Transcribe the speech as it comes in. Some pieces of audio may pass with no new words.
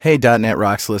Hey, .NET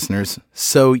Rocks listeners.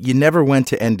 So you never went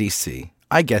to NDC.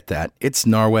 I get that. It's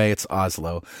Norway, it's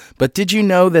Oslo. But did you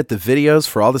know that the videos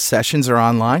for all the sessions are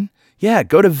online? Yeah,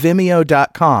 go to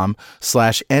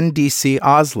vimeo.com/NDC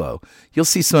Oslo. You'll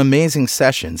see some amazing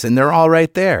sessions, and they're all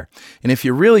right there. And if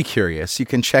you're really curious, you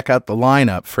can check out the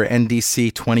lineup for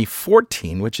NDC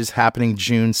 2014, which is happening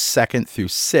June 2nd through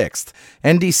 6th.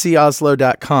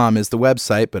 NDCoslo.com is the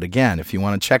website, but again, if you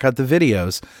want to check out the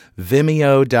videos,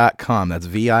 vimeo.com, that's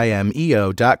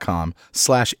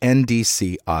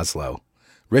vimeo.com/NDC Oslo.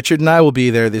 Richard and I will be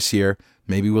there this year.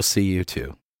 Maybe we'll see you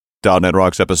too. .NET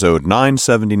Rocks episode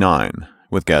 979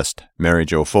 with guest Mary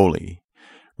Jo Foley.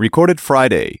 Recorded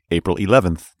Friday, April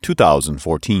 11th,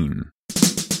 2014.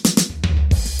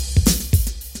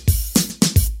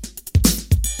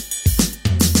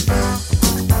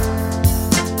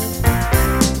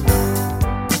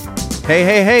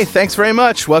 Hey, thanks very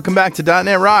much. Welcome back to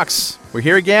 .NET Rocks. We're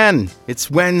here again. It's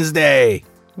Wednesday.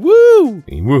 Woo!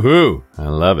 Woohoo! I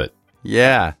love it.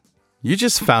 Yeah. You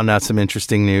just found out some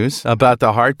interesting news about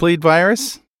the Heartbleed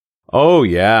virus. Oh,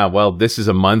 yeah. Well, this is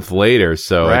a month later,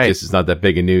 so Right. I guess it's not that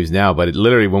big of news now. But it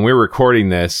literally, when we're recording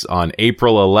this on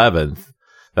April 11th,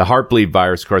 the Heartbleed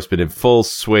virus, of course, been in full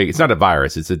swing. It's not a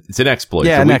virus. It's an exploit.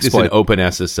 Yeah, it's a an weakness exploit. in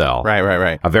OpenSSL.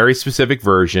 Right. A very specific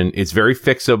version. It's very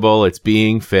fixable. It's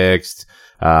being fixed.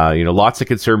 Lots of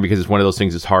concern because it's one of those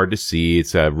things that's hard to see.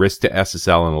 It's a risk to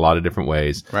SSL in a lot of different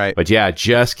ways. Right. But yeah, it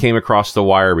just came across the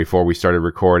wire before we started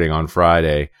recording on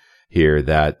Friday here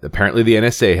that apparently the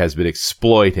NSA has been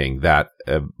exploiting that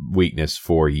weakness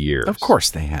for years. Of course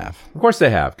they have. Of course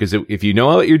they have. Because if you know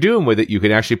what you're doing with it, you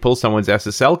can actually pull someone's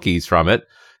SSL keys from it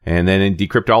and then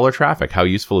decrypt all their traffic. How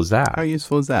useful is that? How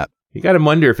useful is that? You got to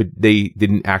wonder if they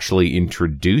didn't actually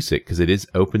introduce it because it is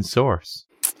open source.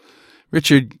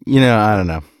 Richard, I don't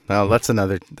know. Well, that's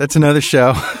another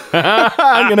show.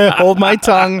 I'm going to hold my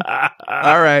tongue.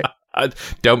 All right. I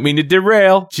don't mean to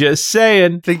derail. Just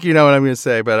saying. I think you know what I'm going to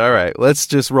say, but all right. Let's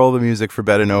just roll the music for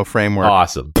Better Know Framework.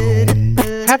 Awesome.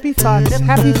 Happy thoughts,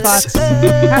 happy thoughts,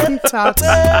 happy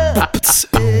thoughts.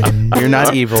 We're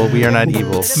not evil. We are not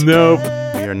evil. Nope.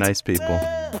 We are nice people.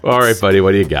 All right, buddy.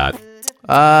 What do you got?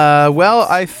 Well,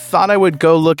 I thought I would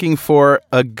go looking for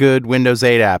a good Windows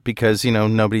 8 app because,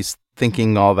 nobody's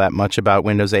thinking all that much about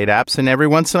Windows 8 apps, and every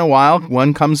once in a while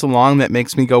one comes along that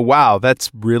makes me go, wow, that's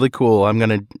really cool. I'm going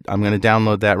to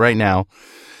download that right now.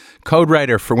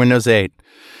 CodeWriter for Windows 8.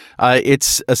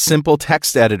 It's a simple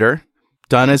text editor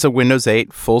done as a Windows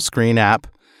 8 full screen app,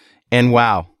 and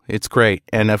wow, it's great.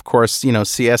 And of course,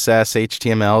 CSS,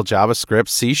 HTML, JavaScript,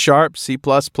 C#, C++,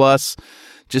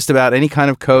 just about any kind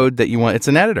of code that you want. It's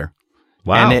an editor.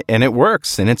 Wow. And it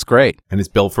works, and it's great. And it's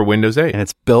built for Windows 8. And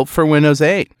it's built for Windows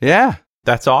 8. Yeah.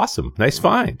 That's awesome. Nice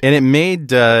find. And it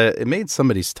made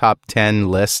somebody's top 10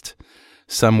 list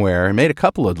somewhere. It made a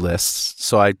couple of lists,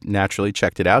 so I naturally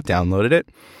checked it out, downloaded it,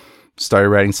 started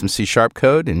writing some C#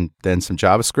 code, and then some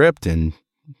JavaScript, and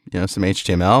some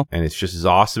HTML. And it's just as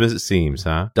awesome as it seems,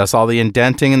 huh? Does all the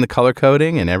indenting and the color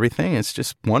coding and everything. It's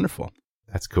just wonderful.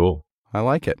 That's cool. I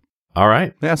like it. All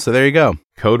right. Yeah, so there you go.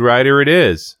 CodeWriter it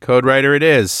is. CodeWriter it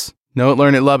is. Know it,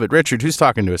 learn it, love it. Richard, who's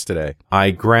talking to us today?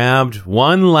 I grabbed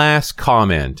one last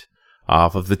comment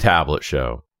off of the tablet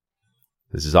show.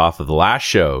 This is off of the last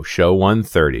show, show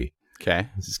 130. Okay.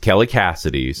 This is Kelly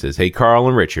Cassidy, who says, "Hey, Carl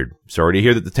and Richard. Sorry to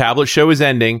hear that the tablet show is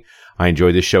ending. I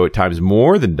enjoy this show at times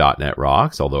more than .NET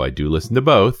Rocks, although I do listen to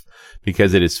both,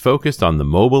 because it is focused on the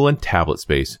mobile and tablet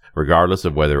space, regardless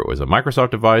of whether it was a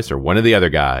Microsoft device or one of the other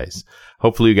guys.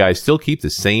 Hopefully you guys still keep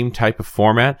the same type of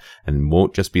format and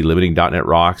won't just be limiting .NET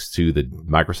Rocks to the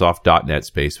Microsoft .NET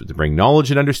space, but to bring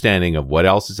knowledge and understanding of what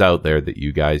else is out there that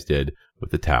you guys did with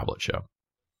the tablet show."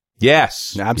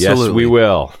 Yes. Absolutely. Yes, we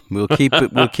will. We'll keep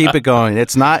it going.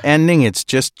 It's not ending, it's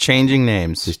just changing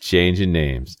names. Just changing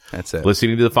names. That's it.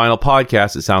 Listening to the final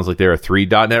podcast, it sounds like there are 3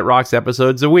 .NET Rocks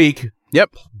episodes a week.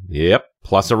 Yep.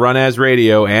 Plus a Run As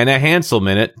Radio and a Hansel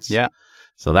Minute. Yeah.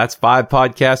 So that's 5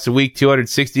 podcasts a week,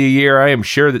 260 a year. I am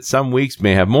sure that some weeks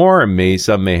may have more and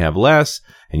some may have less.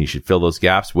 And you should fill those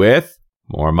gaps with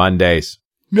more Mondays.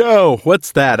 No.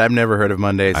 What's that? I've never heard of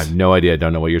Mondays. I have no idea. I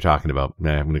don't know what you're talking about.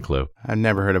 I haven't a clue. I've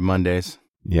never heard of Mondays.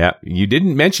 Yeah. You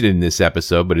didn't mention it in this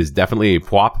episode, but it's definitely a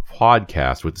PWOP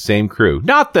podcast with the same crew.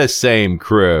 Not the same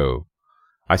crew.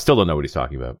 I still don't know what he's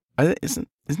talking about. Isn't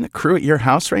the crew at your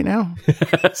house right now?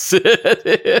 Yes.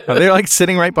 Are they like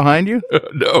sitting right behind you?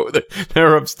 No,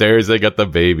 they're upstairs. They got the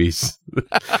babies.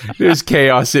 There's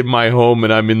chaos in my home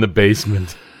and I'm in the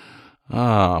basement.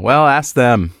 Oh, well, ask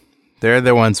them. They're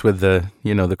the ones with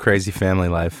the crazy family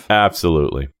life.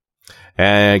 Absolutely.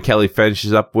 And Kelly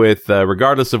finishes up with,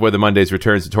 regardless of whether Mondays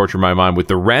returns to torture my mind with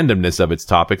the randomness of its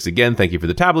topics. Again, thank you for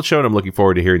the tablet show, and I'm looking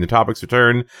forward to hearing the topics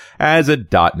return as a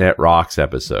 .NET Rocks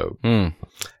episode.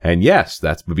 And yes,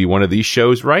 that would be one of these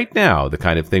shows right now, the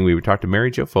kind of thing we would talk to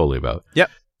Mary Jo Foley about. Yep.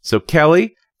 So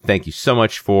Kelly, thank you so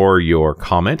much for your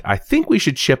comment. I think we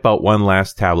should ship out one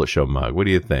last tablet show mug. What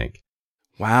do you think?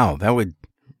 Wow, that would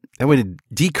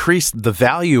decrease the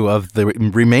value of the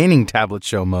remaining tablet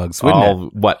show mugs,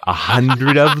 wouldn't it? What,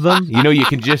 100 of them? You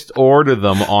can just order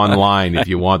them online if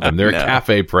you want them. They're a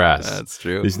cafe press. That's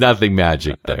true. There's nothing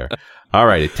magic there. All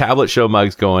right, a tablet show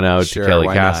mug's going out to Kelly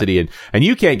Cassidy. And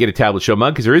you can't get a tablet show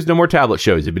mug because there is no more tablet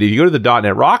shows. But if you go to the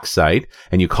 .NET Rocks site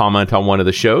and you comment on one of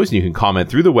the shows, and you can comment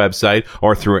through the website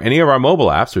or through any of our mobile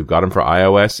apps. We've got them for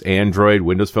iOS, Android,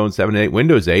 Windows Phone 7 and 8,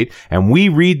 Windows 8. And we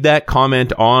read that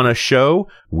comment on a show,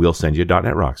 we'll send you a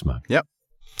 .NET Rocks mug. Yep.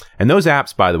 And those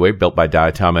apps, by the way, built by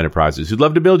Diatom Enterprises. Who'd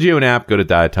love to build you an app, go to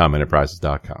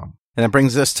diatomenterprises.com. And that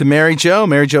brings us to Mary Jo.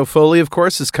 Mary Jo Foley, of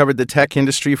course, has covered the tech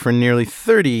industry for nearly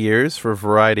 30 years for a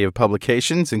variety of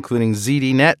publications, including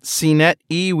ZDNet, CNET,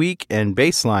 eWeek, and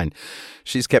Baseline.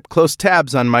 She's kept close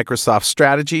tabs on Microsoft's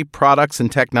strategy, products, and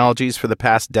technologies for the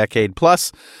past decade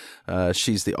plus.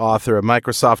 She's the author of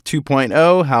Microsoft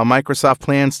 2.0, How Microsoft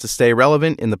Plans to Stay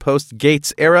Relevant in the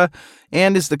Post-Gates Era,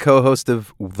 and is the co-host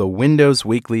of the Windows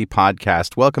Weekly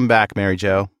podcast. Welcome back, Mary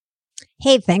Jo.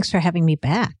 Hey, thanks for having me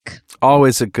back.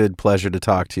 Always a good pleasure to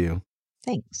talk to you.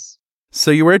 Thanks.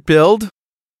 So you were at Build?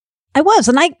 I was,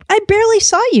 and I barely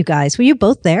saw you guys. Were you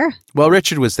both there? Well,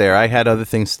 Richard was there. I had other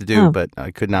things to do, but I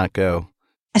could not go.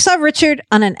 I saw Richard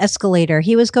on an escalator.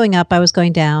 He was going up. I was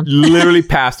going down. Literally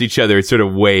passed each other. It sort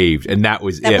of waved, and that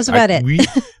was it. That was about it.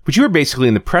 But you were basically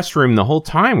in the press room the whole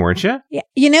time, weren't you?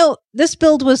 Yeah. This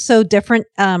Build was so different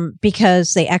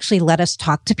because they actually let us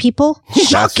talk to people. That's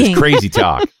Shocking. just crazy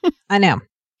talk. I know.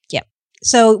 Yep.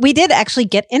 So we did actually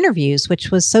get interviews,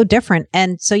 which was so different.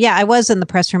 And so, yeah, I was in the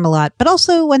press room a lot, but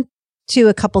also went to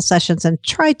a couple sessions and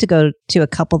tried to go to a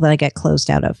couple that I got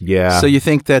closed out of. Yeah. So you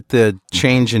think that the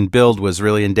change in Build was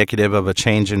really indicative of a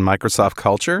change in Microsoft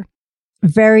culture?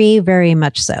 Very, very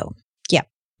much so. Yeah.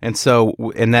 And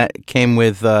that came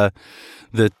with the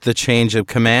change of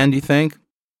command, you think?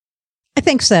 I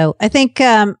think so. I think,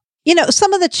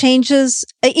 some of the changes,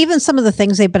 even some of the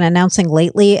things they've been announcing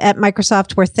lately at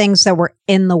Microsoft were things that were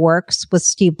in the works with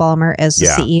Steve Ballmer as the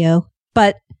CEO.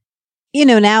 But,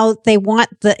 now they want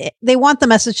the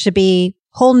message to be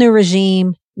whole new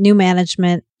regime, new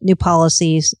management, new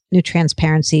policies, new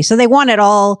transparency. So they want it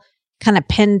all kind of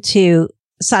pinned to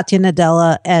Satya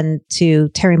Nadella and to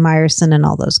Terry Myerson and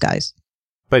all those guys.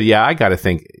 But yeah, I got to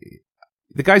think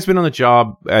the guy's been on the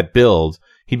job at Build.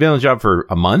 He'd been on the job for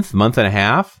a month and a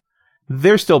half.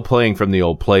 They're still playing from the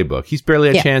old playbook. He's barely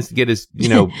had a chance to get his,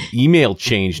 email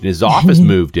changed and his office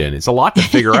moved in. It's a lot to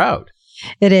figure out.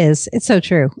 It is. It's so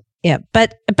true. Yeah.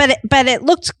 But it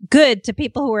looked good to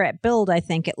people who were at Build. I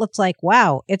think it looked like,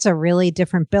 wow, it's a really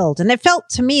different Build. And it felt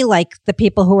to me like the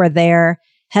people who were there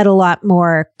had a lot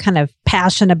more kind of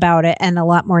passion about it and a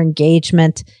lot more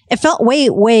engagement. It felt way,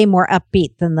 way more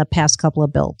upbeat than the past couple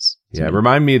of Builds. Yeah.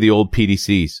 Remind me of the old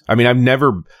PDCs. I mean, I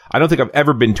don't think I've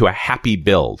ever been to a happy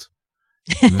Build.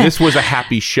 This was a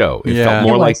happy show. It felt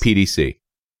more like PDC.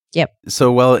 Yep.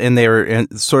 So, and they were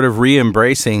sort of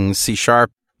re-embracing C#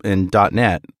 and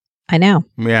 .NET. I know.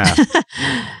 Yeah.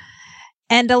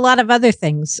 And a lot of other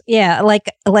things. Yeah.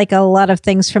 Like a lot of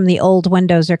things from the old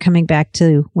Windows are coming back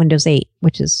to Windows 8,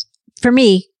 which is, for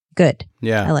me, good.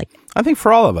 Yeah. I like it. I think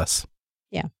for all of us.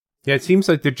 Yeah. Yeah. It seems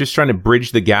like they're just trying to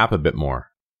bridge the gap a bit more.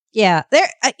 Yeah.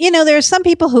 There are some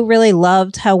people who really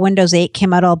loved how Windows 8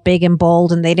 came out all big and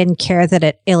bold and they didn't care that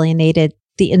it alienated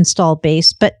the install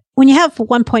base. But when you have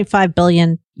 1.5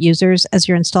 billion users as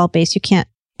your install base, you can't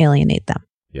alienate them.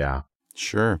 Yeah.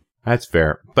 Sure. That's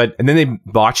fair. And then they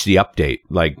botched the update.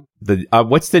 Like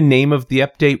what's the name of the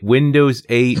update? Windows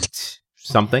 8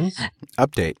 something?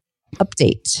 Update.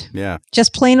 Yeah.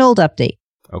 Just plain old update.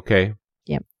 Okay.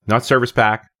 Yep. Not Service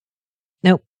Pack.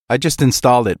 Nope. I just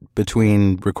installed it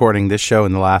between recording this show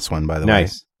and the last one, by the way.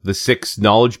 Nice. The 6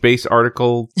 knowledge base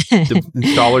article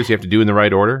installers you have to do in the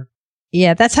right order.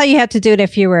 Yeah, that's how you have to do it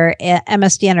if you were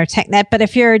MSDN or TechNet. But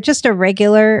if you're just a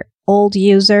regular old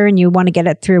user and you want to get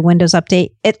it through Windows Update,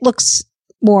 it looks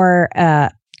more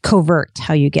covert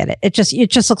how you get it. It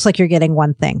just looks like you're getting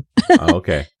one thing. Oh,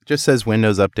 okay. It just says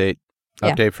Windows Update.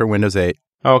 Update for Windows 8.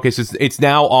 Oh, okay. So it's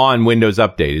now on Windows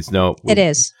Update. It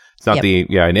is. It's not in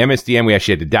MSDN, we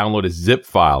actually had to download a zip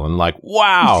file and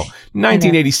wow,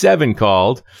 1987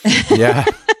 called. Yeah.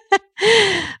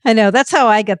 I know. That's how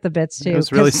I get the bits too. It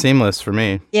was really seamless for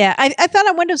me. Yeah. I thought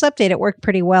on Windows Update it worked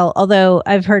pretty well. Although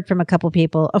I've heard from a couple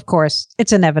people, of course,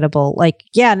 it's inevitable. Like,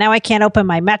 yeah, now I can't open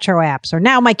my Metro apps, or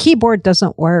now my keyboard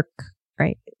doesn't work.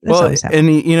 Right. That's and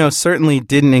he, certainly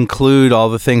didn't include all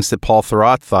the things that Paul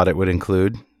Thurrott thought it would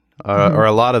include, or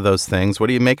a lot of those things. What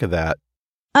do you make of that?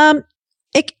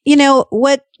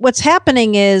 What's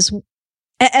happening is,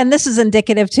 and this is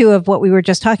indicative too of what we were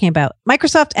just talking about.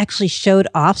 Microsoft actually showed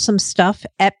off some stuff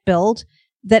at Build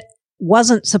that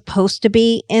wasn't supposed to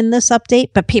be in this update,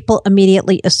 but people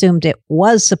immediately assumed it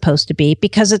was supposed to be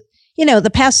because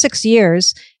the past 6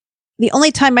 years, the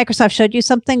only time Microsoft showed you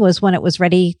something was when it was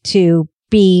ready to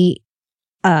be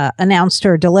announced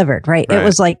or delivered, right? It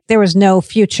was like there was no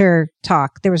future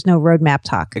talk. There was no roadmap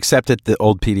talk. Except at the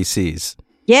old PDCs.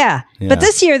 Yeah. But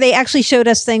this year they actually showed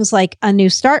us things like a new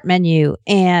start menu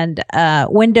and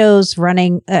Windows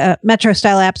running, Metro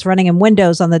style apps running in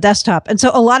Windows on the desktop. And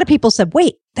so a lot of people said,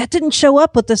 wait, that didn't show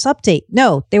up with this update.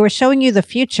 No, they were showing you the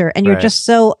future, and you're just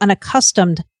so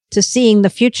unaccustomed to seeing the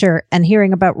future and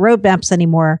hearing about roadmaps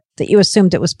anymore that you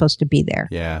assumed it was supposed to be there.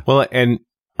 Yeah. Well, and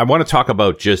I want to talk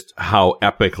about just how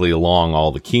epically long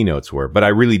all the keynotes were, but I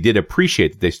really did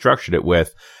appreciate that they structured it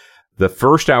with the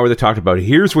first hour they talked about,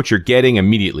 here's what you're getting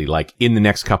immediately, like in the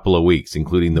next couple of weeks,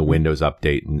 including the Windows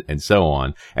update and so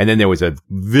on. And then there was a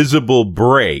visible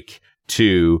break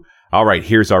to, all right,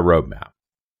 here's our roadmap.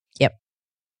 Yep.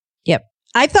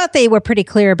 I thought they were pretty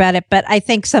clear about it, but I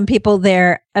think some people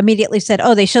there immediately said,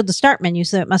 oh, they showed the start menu,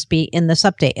 so it must be in this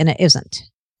update, and it isn't.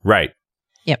 Right.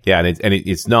 Yep. Yeah, and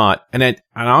it's not. And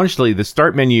honestly, the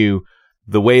start menu,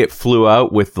 the way it flew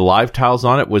out with the live tiles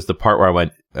on it was the part where I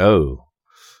went, oh.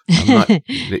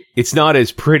 It's not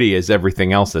as pretty as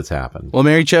everything else that's happened. Well,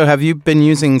 Mary Jo, have you been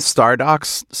using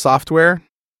StarDocs software?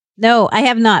 No, I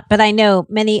have not, but I know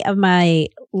many of my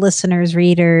listeners,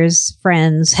 readers,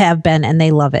 friends have been, and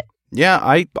they love it. Yeah,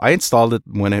 I installed it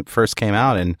when it first came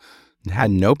out and had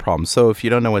no problem. So if you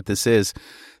don't know what this is,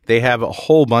 they have a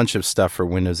whole bunch of stuff for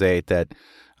Windows 8 that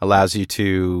allows you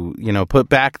to, put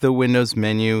back the Windows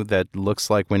menu that looks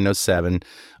like Windows 7,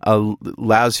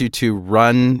 allows you to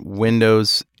run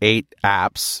Windows 8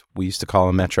 apps, we used to call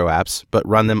them Metro apps, but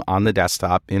run them on the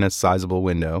desktop in a sizable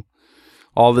window.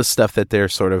 All this stuff that they're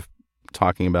sort of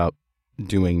talking about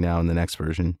doing now in the next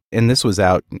version. And this was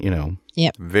out,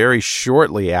 very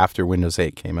shortly after Windows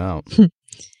 8 came out.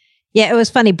 Yeah, it was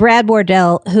funny. Brad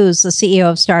Wardell, who's the CEO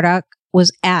of StarDoc,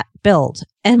 was at Build.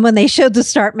 And when they showed the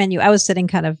start menu, I was sitting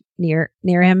kind of near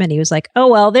him, and he was like, oh,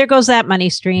 well, there goes that money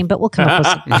stream, but we'll come up with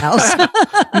something else.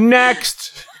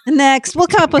 Next. We'll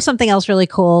come up with something else really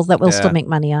cool that we'll still make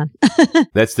money on.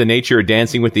 That's the nature of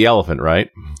dancing with the elephant, right?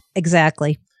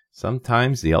 Exactly.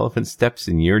 Sometimes the elephant steps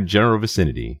in your general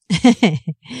vicinity.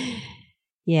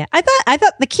 Yeah. I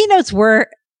thought the keynotes were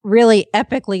really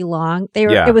epically long.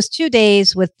 It was 2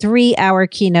 days with 3-hour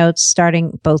keynotes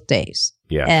starting both days.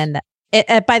 Yeah. And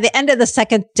by the end of the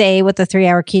second day with the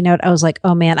 3-hour keynote, I was like,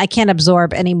 oh man, I can't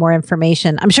absorb any more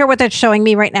information. I'm sure what they're showing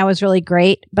me right now is really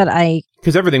great, but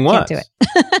because everything can't do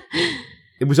it.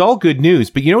 It was all good news.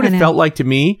 But you know what it felt like to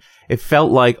me? It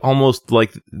felt like almost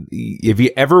like, if you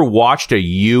ever watched a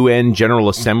UN General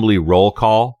Assembly roll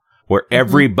call where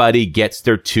everybody gets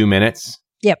their 2 minutes.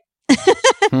 Yep.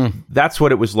 That's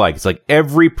what it was like. It's like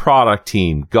every product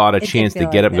team got a chance to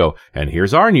get up and go, and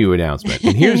here's our new announcement.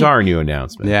 And here's our new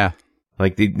announcement. Yeah.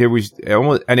 Like there was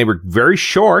almost, and they were very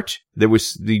short. They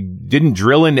didn't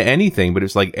drill into anything, but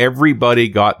it's like everybody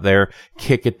got their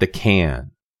kick at the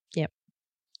can. Yep.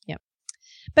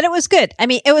 But it was good. I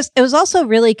mean, it was also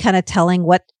really kind of telling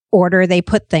what order they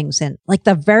put things in. Like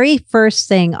the very first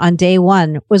thing on day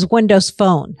one was Windows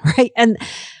Phone, right? And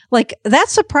like that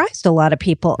surprised a lot of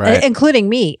people, including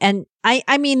me. And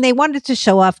I mean, they wanted to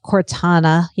show off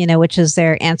Cortana, which is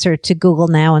their answer to Google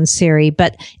Now and Siri,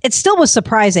 but it still was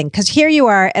surprising because here you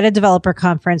are at a developer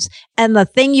conference and the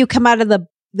thing you come out of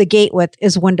the gate with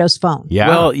is Windows Phone. Yeah.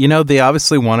 Well, they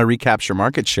obviously want to recapture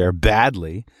market share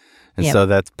badly. And so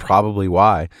that's probably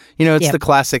why. It's the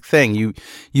classic thing.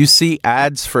 You see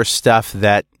ads for stuff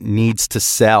that needs to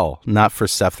sell, not for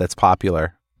stuff that's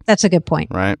popular. That's a good point.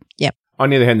 Right? Yep.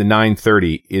 On the other hand, the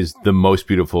 930 is the most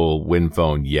beautiful Win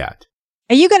phone yet.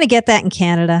 Are you going to get that in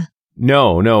Canada?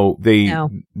 No.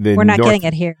 We're not getting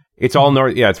it here. It's all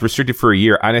North. Yeah, it's restricted for a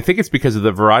year. And I think it's because of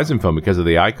the Verizon phone, because of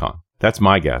the icon. That's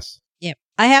my guess. Yep.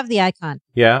 I have the icon.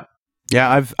 Yeah.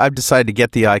 Yeah, I've decided to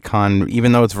get the icon,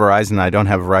 even though it's Verizon. I don't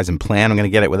have a Verizon plan. I'm going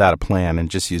to get it without a plan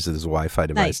and just use it as a Wi-Fi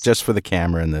device, just for the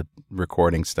camera and the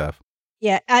recording stuff.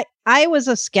 Yeah, I was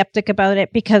a skeptic about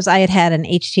it because I had an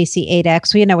HTC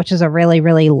 8X, which is a really,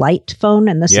 really light phone,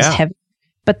 and this is heavy.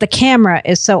 But the camera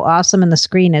is so awesome and the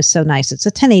screen is so nice. It's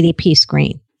a 1080p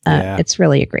screen. It's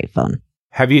really a great phone.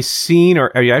 Have you seen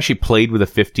or have you actually played with a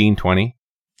 1520?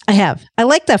 I have. I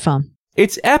like that phone.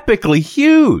 It's epically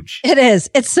huge. It is.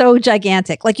 It's so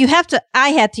gigantic. Like I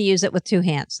had to use it with two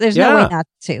hands. There's no way not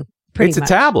to. It's a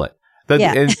tablet.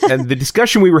 And the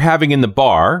discussion we were having in the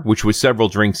bar, which was several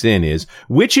drinks in, is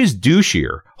which is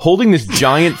douchier, holding this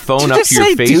giant phone up to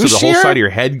your face so the whole side of your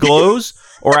head glows,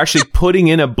 or actually putting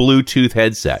in a Bluetooth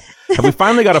headset? Have we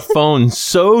finally got a phone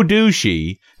so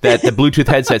douchey that the Bluetooth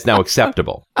headset's now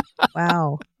acceptable?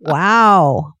 Wow.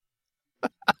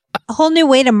 A whole new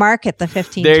way to market the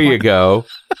 1520. There you go.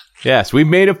 Yes, we've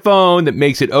made a phone that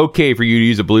makes it okay for you to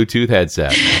use a Bluetooth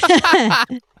headset.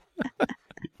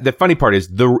 The funny part is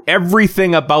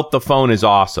everything about the phone is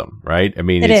awesome, right? I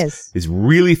mean, it's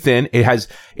really thin. It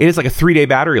is like a 3-day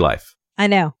battery life. I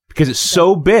know. Because it's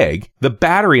so big, the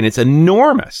battery, and it's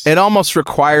enormous. It almost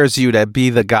requires you to be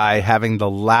the guy having the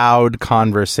loud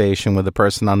conversation with the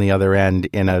person on the other end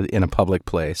in a public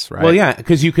place, right? Well, yeah,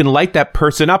 because you can light that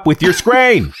person up with your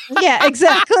screen. Yeah,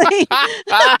 exactly.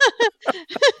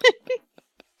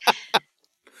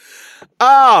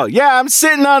 Oh, yeah, I'm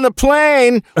sitting on the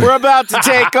plane. We're about to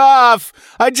take off.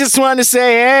 I just want to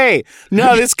say, hey,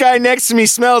 no, this guy next to me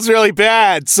smells really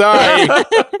bad. Sorry.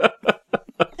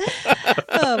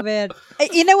 Oh, man.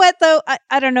 You know what, though?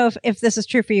 I don't know if this is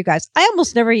true for you guys. I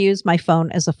almost never use my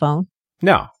phone as a phone.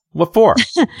 No. What for?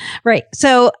 Right.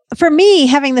 So for me,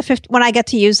 having when I get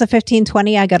to use the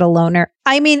 1520, I got a loaner.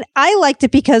 I mean, I liked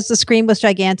it because the screen was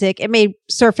gigantic. It made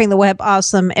surfing the web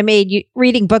awesome. It made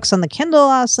reading books on the Kindle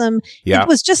awesome. Yeah. It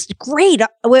was just great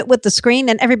with the screen.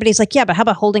 And everybody's like, yeah, but how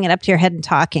about holding it up to your head and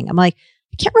talking? I'm like,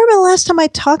 I can't remember the last time I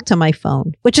talked to my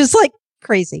phone, which is like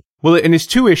crazy. Well, and there's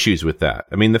two issues with that.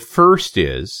 I mean, the first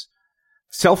is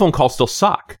cell phone calls still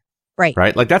suck.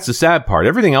 Right. Like, that's the sad part.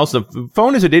 Everything else, the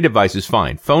phone as a data device is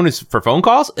fine. Phone is for phone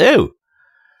calls? Ew.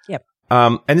 Yep.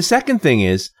 And the second thing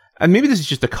is, and maybe this is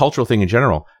just a cultural thing in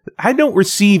general, I don't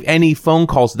receive any phone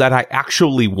calls that I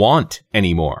actually want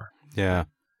anymore. Yeah.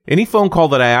 Any phone call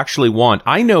that I actually want,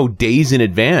 I know days in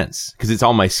advance because it's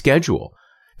on my schedule.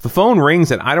 If the phone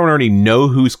rings and I don't already know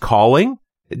who's calling,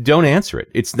 don't answer it.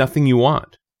 It's nothing you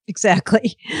want.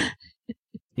 Exactly.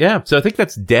 Yeah, so I think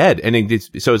that's dead. And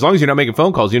so as long as you're not making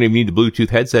phone calls, you don't even need the Bluetooth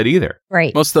headset either.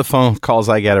 Right. Most of the phone calls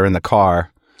I get are in the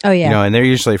car. Oh, yeah. And they're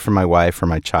usually from my wife or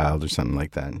my child or something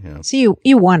like that. So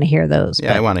you want to hear those.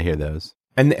 Yeah, I want to hear those.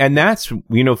 And that's,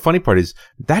 funny part is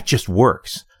that just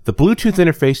works. The Bluetooth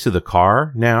interface to the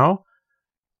car now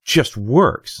just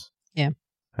works. Yeah.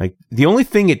 Like, the only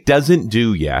thing it doesn't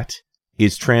do yet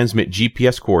is transmit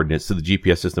GPS coordinates to the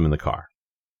GPS system in the car.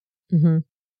 Mm-hmm.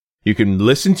 You can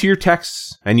listen to your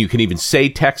texts, and you can even say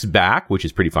text back, which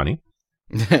is pretty funny.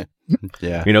 Yeah.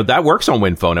 That works on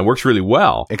WinPhone. It works really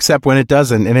well. Except when it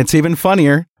doesn't, and it's even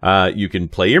funnier. You can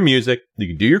play your music, you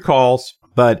can do your calls,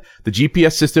 but the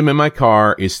GPS system in my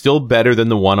car is still better than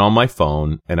the one on my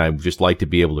phone, and I just like to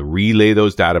be able to relay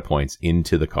those data points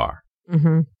into the car.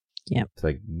 Mm-hmm. Yeah. It's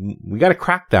like, we got to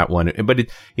crack that one.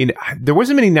 But there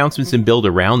wasn't many announcements in build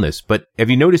around this, but have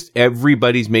you noticed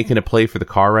everybody's making a play for the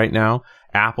car right now?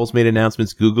 Apple's made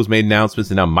announcements, Google's made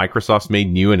announcements, and now Microsoft's made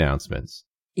new announcements.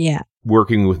 Yeah.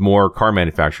 Working with more car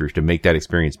manufacturers to make that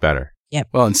experience better. Yep.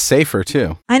 Well, and safer,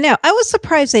 too. I know. I was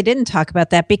surprised they didn't talk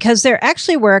about that because there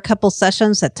actually were a couple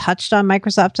sessions that touched on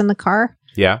Microsoft in the car.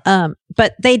 Yeah.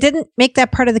 But they didn't make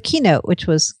that part of the keynote, which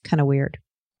was kind of weird.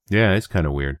 Yeah, it's kind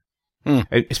of weird.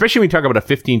 Especially when you talk about a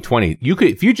 1520.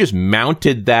 If you just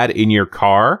mounted that in your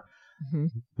car,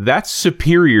 that's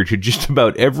superior to just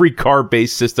about every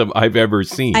car-based system I've ever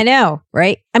seen. I know,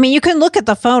 right? I mean, you can look at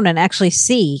the phone and actually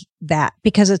see that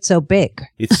because it's so big.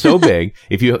 It's so big.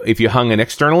 If you hung an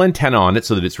external antenna on it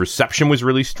so that its reception was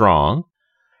really strong,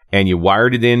 and you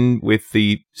wired it in with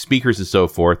the speakers and so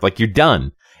forth, like, you're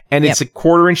done. And it's a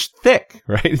 1/4 inch thick,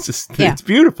 right? It's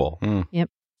beautiful. Yep.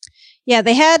 Yeah,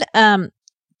 they had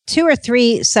 2 or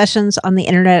 3 sessions on the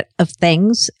Internet of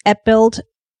Things at Build.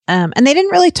 And they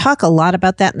didn't really talk a lot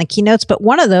about that in the keynotes, but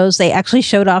one of those, they actually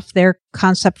showed off their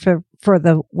concept for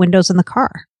the windows in the car.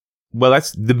 Well,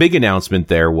 that's the big announcement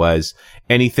there was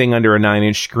anything under a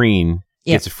 9-inch screen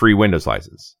gets a free Windows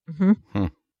license. Mm-hmm.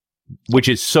 Which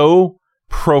is so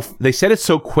they said it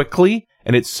so quickly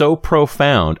and it's so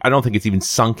profound. I don't think it's even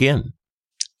sunk in.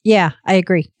 Yeah, I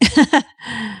agree.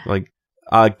 Like,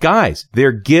 guys,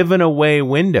 they're giving away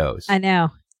Windows. I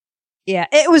know. Yeah,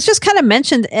 it was just kind of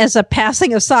mentioned as a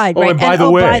passing aside, right? And by the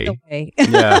way.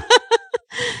 Yeah.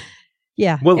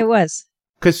 Yeah, well, it was.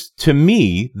 Because to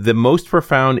me, the most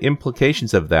profound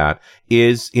implications of that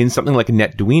is in something like a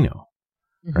NetDuino,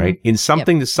 right? In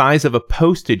something the size of a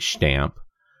postage stamp,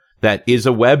 that is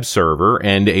a web server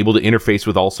and able to interface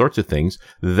with all sorts of things,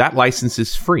 that license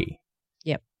is free.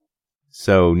 Yep.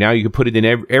 So now you can put it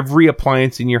in every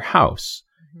appliance in your house.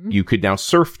 You could now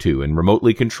surf to and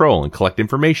remotely control and collect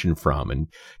information from and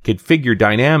configure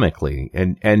dynamically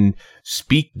and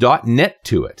speak .NET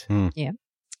to it. Yeah.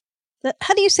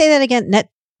 How do you say that again?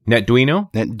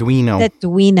 NetDuino?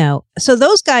 NetDuino. So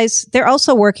those guys, they're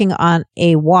also working on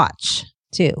a watch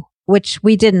too, which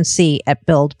we didn't see at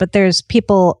Build, but there's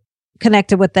people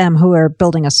connected with them who are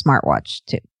building a smartwatch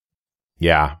too.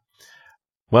 Yeah.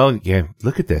 Well, yeah,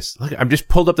 look at this. Look, I've just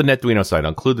pulled up the NetDuino site. I'll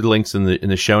include the links in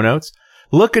the show notes.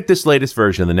 Look at this latest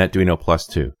version of the NetDuino Plus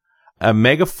 2. A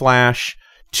mega flash,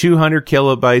 200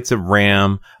 kilobytes of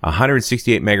RAM,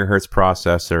 168 megahertz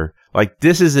processor. Like,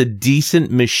 this is a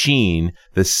decent machine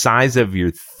the size of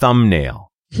your thumbnail.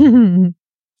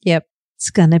 Yep.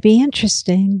 It's going to be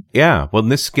interesting. Yeah. Well,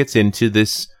 this gets into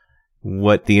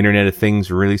what the Internet of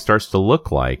Things really starts to look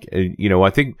like. I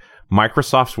think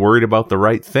Microsoft's worried about the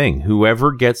right thing.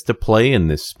 Whoever gets to play in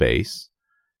this space,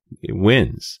 it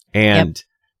wins. And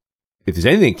if there's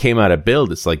anything that came out of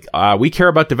Build, it's like, we care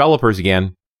about developers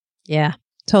again. Yeah,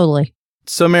 totally.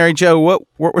 So, Mary Jo, what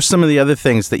were some of the other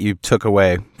things that you took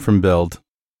away from Build?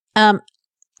 I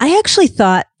actually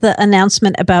thought the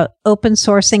announcement about open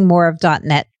sourcing more of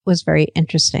 .NET was very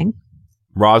interesting.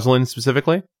 Roslyn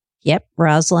specifically? Yep,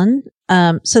 Roslyn.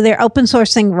 So they're open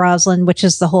sourcing Roslyn, which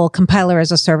is the whole compiler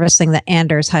as a service thing that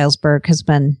Anders Heilsberg has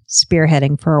been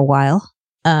spearheading for a while.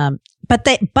 But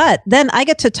then I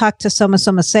get to talk to Soma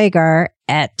Sagar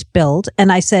at Build,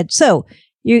 and I said, so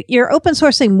you're open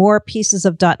sourcing more pieces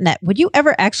of .NET. Would you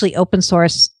ever actually open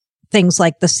source things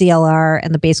like the CLR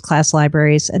and the base class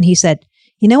libraries? And he said,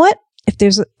 you know what?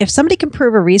 If somebody can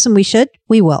prove a reason we should,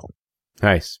 we will.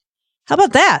 Nice. How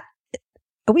about that?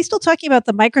 Are we still talking about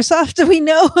the Microsoft? Do we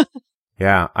know?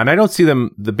 Yeah. And I don't see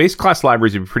them. The base class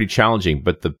libraries would be pretty challenging,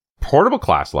 but the portable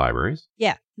class libraries.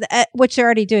 Yeah. Which they're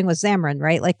already doing with Xamarin,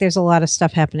 right? Like there's a lot of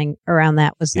stuff happening around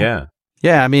that with Xamarin. Yeah.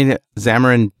 Yeah, I mean,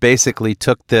 Xamarin basically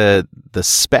took the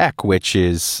spec, which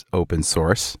is open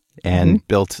source, and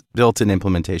built an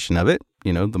implementation of it,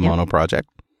 the Mono project.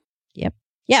 Yep.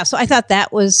 Yeah, so I thought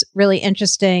that was really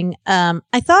interesting. I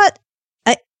thought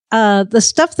the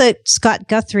stuff that Scott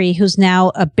Guthrie, who's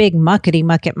now a big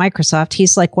muckety-muck at Microsoft,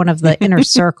 he's like one of the inner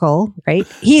circle, right?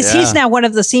 He's now one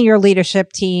of the senior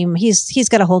leadership team. He's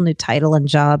got a whole new title and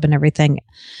job and everything.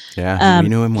 Yeah, we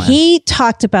knew him well. He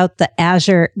talked about the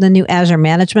new Azure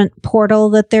management portal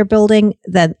that they're building,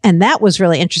 and that was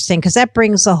really interesting because that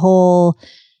brings a whole,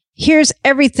 here's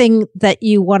everything that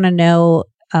you want to know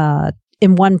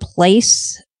in one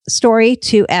place story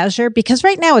to Azure, because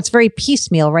right now it's very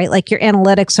piecemeal, right? Like your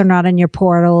analytics are not in your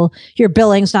portal, your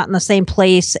billing's not in the same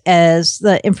place as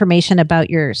the information about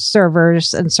your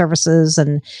servers and services.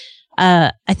 And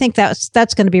I think that's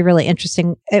going to be really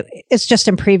interesting. It's just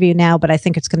in preview now, but I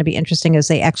think it's going to be interesting as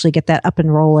they actually get that up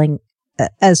and rolling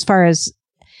as far as,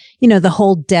 the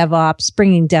whole DevOps,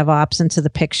 bringing DevOps into the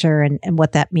picture and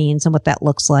what that means and what that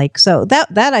looks like. So that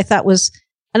I thought was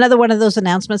another one of those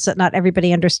announcements that not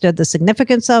everybody understood the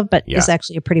significance of, but is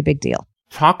actually a pretty big deal.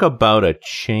 Talk about a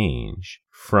change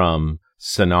from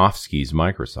Sanofsky's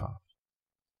Microsoft.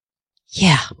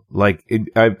 Yeah. Like,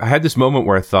 I had this moment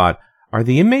where I thought, are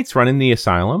the inmates running the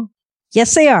asylum?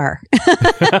 Yes, they are.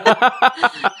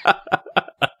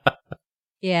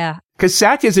 Yeah. Because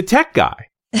Satya's a tech guy.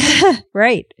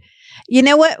 Right. You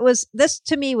know what this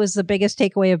to me was the biggest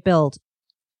takeaway of Build.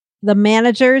 The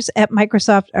managers at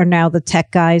Microsoft are now the tech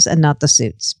guys and not the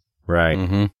suits. Right.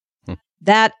 Mm-hmm.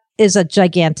 That is a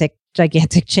gigantic,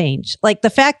 gigantic change. Like the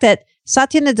fact that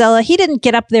Satya Nadella, he didn't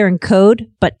get up there and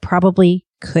code, but probably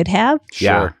could have.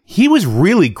 Yeah. Sure. He was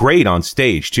really great on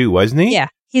stage too, wasn't he? Yeah.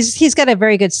 He's got a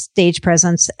very good stage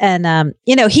presence. And,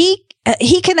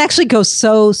 he can actually go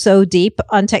so deep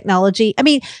on technology. I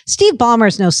mean, Steve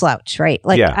Ballmer's no slouch, right?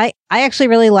 Like I actually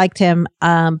really liked him.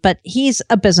 But he's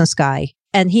a business guy.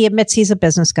 And he admits he's a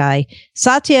business guy.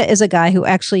 Satya is a guy who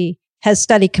actually has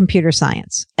studied computer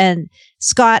science. And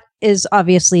Scott is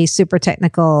obviously super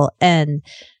technical. And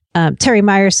Terry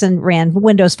Myerson ran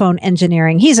Windows Phone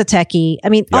engineering. He's a techie. I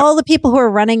mean, all the people who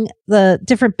are running the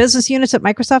different business units at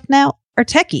Microsoft now are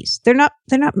techies. They're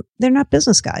not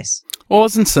business guys. Well,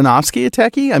 wasn't Sanofsky a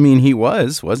techie? I mean, he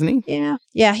was, wasn't he?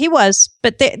 Yeah, he was.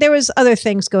 But there was other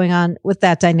things going on with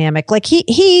that dynamic. Like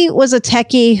he was a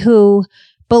techie who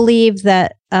believe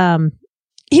that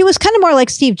he was kind of more like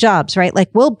Steve Jobs, right? Like,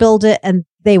 we'll build it and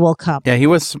they will come. Yeah, he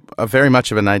was very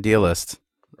much of an idealist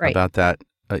about that.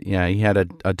 He had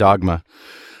a dogma.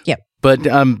 Yep. But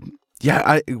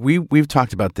we've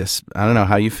talked about this. I don't know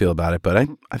how you feel about it, but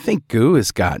I think Goo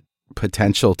has got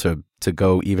potential to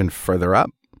go even further up.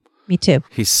 Me too.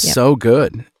 He's so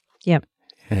good. Yep.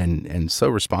 And so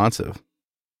responsive.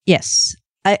 Yes,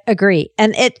 I agree.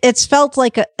 And it's felt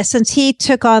like since he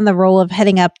took on the role of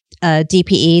heading up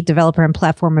DPE, Developer and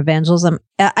Platform Evangelism,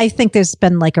 I think there's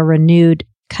been like a renewed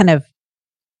kind of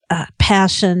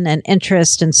passion and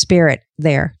interest and spirit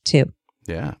there too.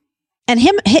 Yeah. And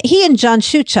he and John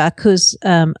Shuchuk, who's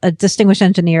a distinguished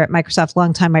engineer at Microsoft,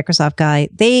 longtime Microsoft guy,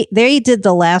 they did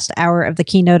the last hour of the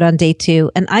keynote on day 2.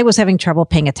 And I was having trouble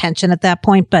paying attention at that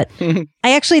point, but I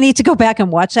actually need to go back and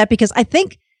watch that because I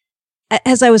think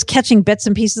as I was catching bits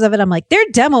and pieces of it, I'm like, they're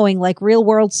demoing like real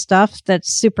world stuff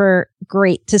that's super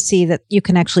great to see that you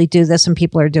can actually do this and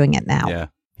people are doing it now. Yeah.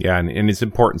 Yeah. And it's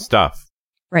important stuff.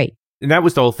 Right. And that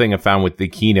was the whole thing I found with the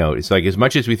keynote. It's like, as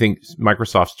much as we think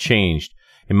Microsoft's changed,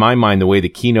 in my mind, the way the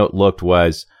keynote looked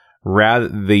was rather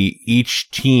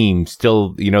each team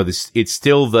still, it's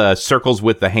still the circles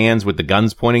with the hands with the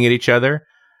guns pointing at each other.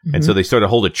 Mm-hmm. And so they sort of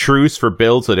hold a truce for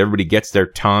build so that everybody gets their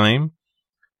time.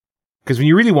 Because when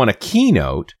you really want a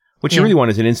keynote, what you really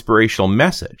want is an inspirational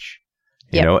message,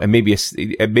 you know, and maybe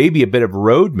a bit of a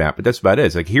roadmap, but that's about it.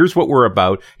 It's like, here's what we're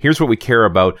about. Here's what we care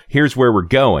about. Here's where we're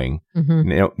going.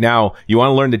 Mm-hmm. Now you want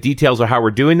to learn the details of how we're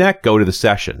doing that? Go to the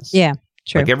sessions. Yeah.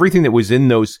 True. Like everything that was in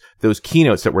those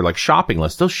keynotes that were like shopping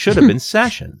lists, those should have been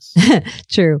sessions.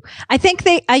 True. I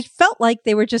felt like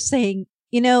they were just saying,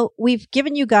 we've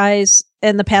given you guys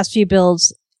in the past few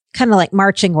builds kind of like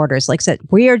marching orders, like said,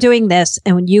 we are doing this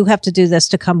and you have to do this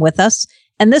to come with us.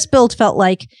 And this build felt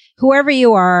like whoever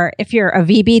you are, if you're a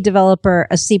VB developer,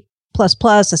 a C++,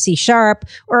 a C#,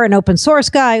 or an open source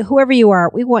guy, whoever you are,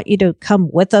 we want you to come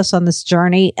with us on this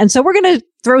journey. And so we're going to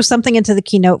throw something into the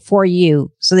keynote for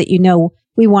you so that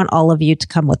we want all of you to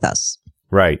come with us.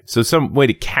 Right. So some way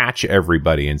to catch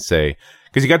everybody and say,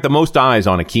 because you got the most eyes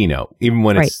on a keynote, even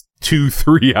when it's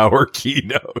 2-3 hour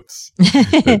keynotes.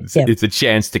 It's a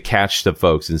chance to catch the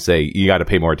folks and say, you got to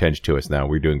pay more attention to us now.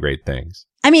 We're doing great things.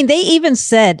 I mean, they even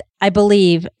said, I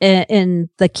believe, in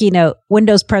the keynote,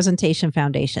 Windows Presentation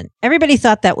Foundation. Everybody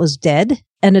thought that was dead.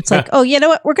 And it's like, oh, you know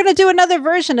what? We're going to do another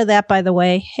version of that, by the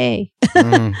way. Hey.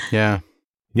 Yeah.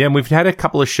 Yeah, and we've had a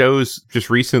couple of shows just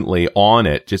recently on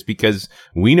it, just because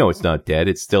we know it's not dead.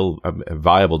 It's still a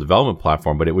viable development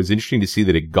platform, but it was interesting to see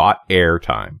that it got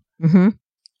airtime. Mm-hmm.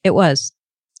 It was.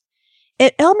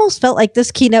 It almost felt like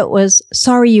this keynote was,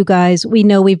 sorry, you guys, we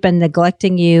know we've been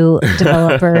neglecting you,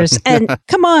 developers, and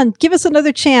come on, give us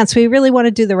another chance. We really want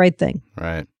to do the right thing.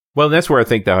 Right. Well, that's where I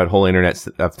think that whole Internet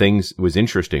of Things was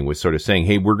interesting, was sort of saying,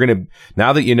 hey, we're going to,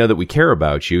 now that you know that we care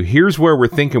about you, here's where we're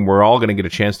thinking we're all going to get a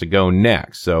chance to go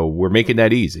next. So we're making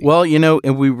that easy. Well,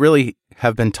 and we really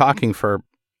have been talking for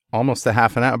almost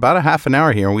about a half an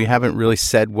hour here, and we haven't really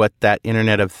said what that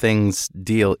Internet of Things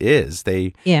deal is.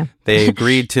 They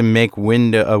agreed to make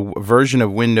a version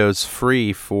of Windows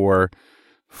free for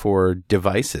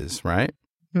devices, right?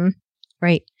 Mm-hmm.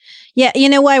 Right. Yeah. You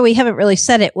know why we haven't really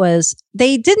said it was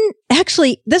they didn't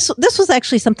actually, this was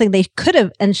actually something they could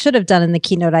have and should have done in the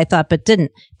keynote, I thought, but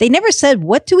didn't. They never said,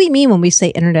 what do we mean when we say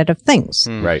Internet of Things?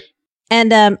 Right.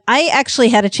 And I actually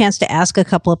had a chance to ask a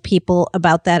couple of people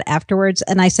about that afterwards.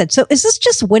 And I said, so is this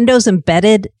just Windows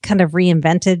embedded, kind of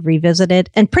reinvented, revisited?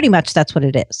 And pretty much that's what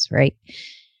it is, right?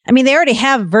 I mean, they already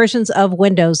have versions of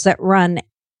Windows that run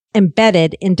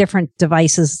embedded in different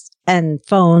devices and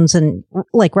phones, and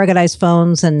like ruggedized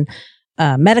phones and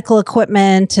medical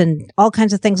equipment and all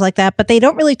kinds of things like that. But they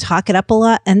don't really talk it up a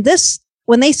lot. And this,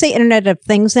 when they say Internet of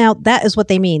Things now, that is what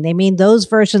they mean. They mean those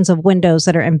versions of Windows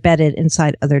that are embedded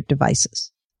inside other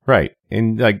devices. Right.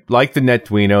 And like the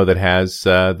Netduino that has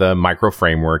the micro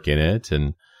framework in it,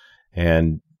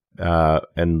 and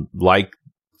like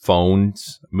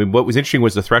phones. I mean, what was interesting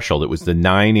was the threshold. It was the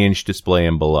 9-inch display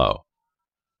and below.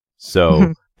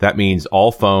 So that means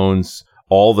all phones,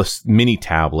 all the mini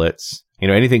tablets,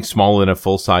 anything smaller than a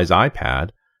full-size iPad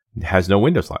has no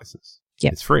Windows license.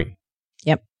 Yep. It's free.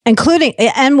 Yep. Including,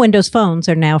 and Windows phones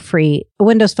are now free.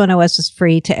 Windows Phone OS is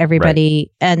free to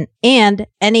everybody. Right. And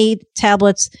any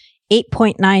tablets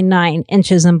 8.99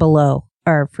 inches and below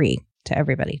are free to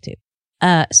everybody too.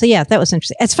 So yeah, that was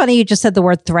interesting. It's funny you just said the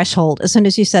word threshold. As soon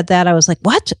as you said that, I was like,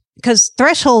 what? Because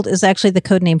threshold is actually the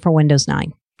code name for Windows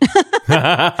 9.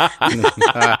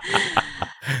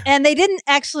 And they didn't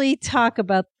actually talk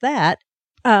about that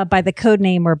by the code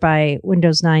name or by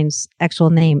Windows 9's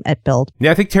actual name at build. Yeah,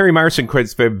 I think Terry Myerson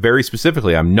quotes very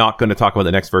specifically, I'm not going to talk about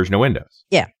the next version of Windows.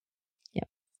 Yeah.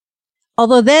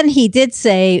 Although then he did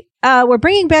say, we're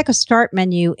bringing back a start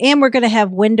menu and we're going to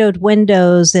have windowed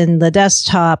Windows in the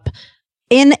desktop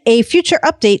in a future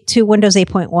update to Windows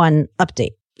 8.1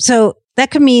 update. So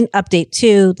That could mean update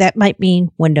 2. That might mean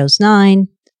Windows 9.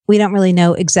 We don't really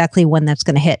know exactly when that's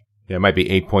going to hit. Yeah, it might be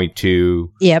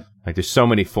 8.2. Yep. Like there's so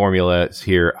many formulas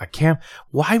here.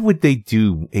 Why would they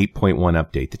do 8.1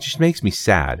 update? That just makes me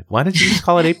sad. Why don't you just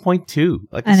call it 8.2?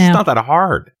 Like it's not that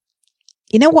hard.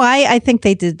 You know why I think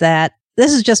they did that?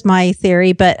 This is just my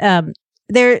theory, but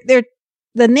the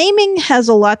naming has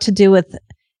a lot to do with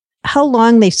how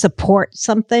long they support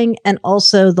something and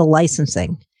also the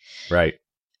licensing. Right.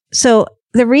 So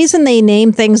the reason they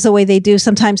name things the way they do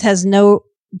sometimes has no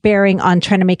bearing on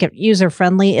trying to make it user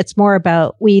friendly. It's more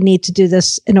about we need to do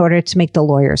this in order to make the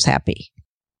lawyers happy.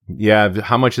 Yeah.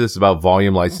 How much of this is about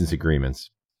volume license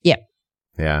agreements? Yep.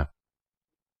 Yeah.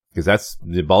 Because that's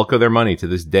the bulk of their money to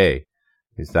this day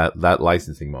is that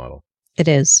licensing model. It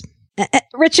is.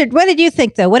 Richard, what did you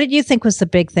think, though? What did you think was the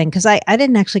big thing? Because I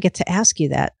didn't actually get to ask you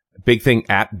that. Big thing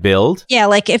at Build? Yeah,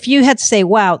 like if you had to say,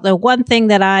 wow, the one thing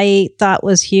that I thought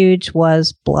was huge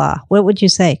was blah, what would you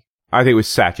say? I think it was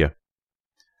Satya.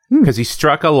 Because he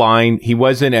struck a line. He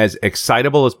wasn't as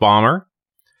excitable as Ballmer.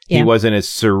 Yeah. He wasn't as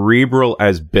cerebral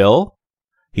as Bill.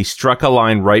 He struck a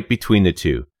line right between the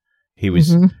two. He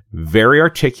was very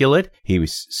articulate. He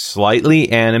was slightly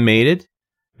animated.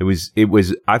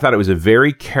 I thought it was a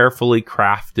very carefully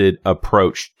crafted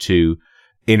approach to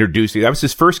introducing. That was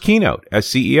his first keynote as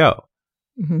CEO.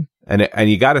 And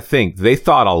you got to think they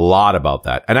thought a lot about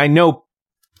that. And I know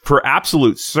for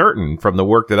absolute certain from the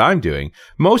work that I'm doing,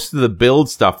 most of the Build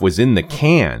stuff was in the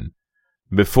can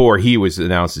before he was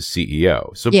announced as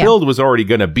CEO. So Build was already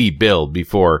going to be Build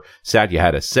before Satya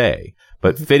had a say.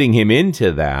 But fitting him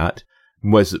into that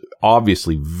was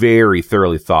obviously very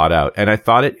thoroughly thought out. And I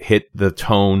thought it hit the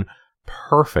tone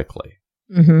perfectly.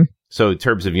 So in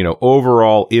terms of,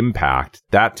 overall impact,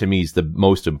 that to me is the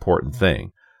most important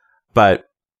thing. But,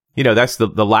 that's the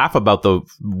laugh about the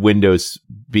Windows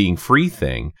being free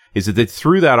thing is that they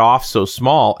threw that off so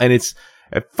small. And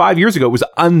 5 years ago, it was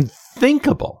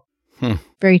unthinkable.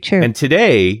 Very true. And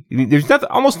today, there's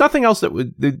almost nothing else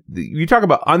you talk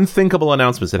about unthinkable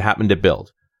announcements that happened to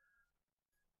Build.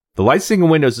 The licensing of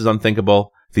Windows is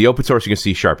unthinkable. The open sourcing of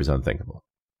C# is unthinkable.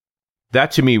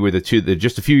 That to me were the two that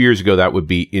just a few years ago that would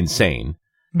be insane.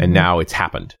 And now it's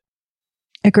happened.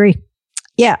 Agree.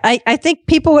 Yeah, I think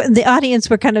people in the audience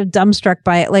were kind of dumbstruck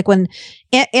by it. Like when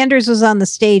Anders was on the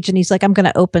stage and he's like, I'm going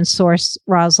to open source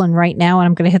Roslyn right now and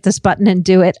I'm going to hit this button and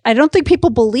do it. I don't think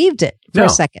people believed it for a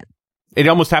second. It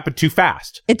almost happened too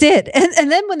fast. It did. And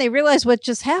then when they realized what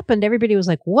just happened, everybody was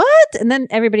like, what? And then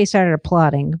everybody started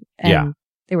applauding. And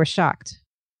they were shocked.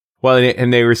 Well,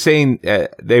 and they were saying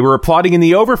they were applauding in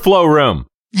the overflow room.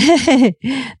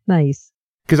 Nice.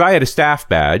 Because I had a staff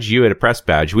badge, you had a press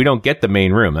badge. We don't get the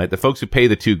main room. The folks who pay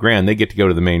the $2,000, they get to go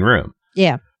to the main room.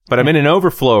 Yeah. But I'm in an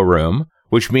overflow room,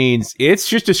 which means it's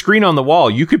just a screen on the wall.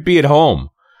 You could be at home.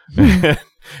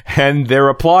 And they're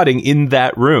applauding in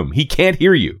that room. He can't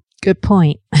hear you. Good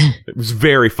point. It was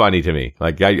very funny to me.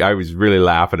 Like I was really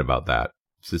laughing about that.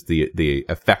 It's just the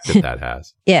effect that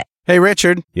has. Yeah. Hey,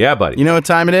 Richard. Yeah, buddy. You know what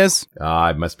time it is?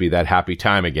 It must be that happy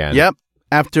time again. Yep.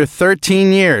 After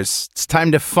 13 years, it's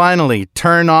time to finally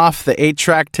turn off the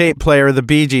 8-track tape player of the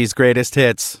Bee Gees' greatest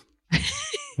hits.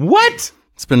 What?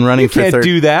 It's been running for 13 years.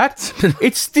 You can't do that.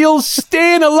 It's still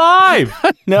staying alive.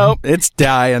 Nope, it's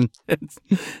dying.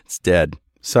 It's dead.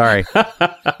 Sorry.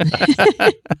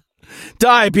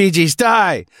 Die, Bee Gees,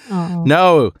 die! Oh.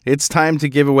 No, it's time to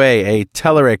give away a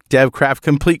Telerik DevCraft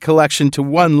Complete Collection to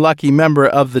one lucky member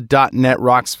of the .NET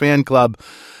Rocks fan club.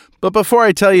 But before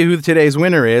I tell you who today's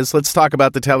winner is, let's talk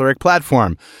about the Telerik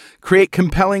platform. Create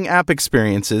compelling app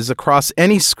experiences across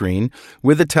any screen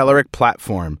with the Telerik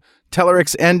platform.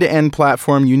 Telerik's end-to-end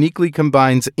platform uniquely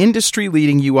combines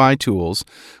industry-leading UI tools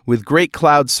with great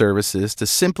cloud services to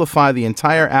simplify the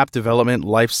entire app development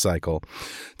lifecycle.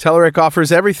 Telerik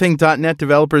offers everything .NET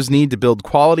developers need to build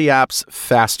quality apps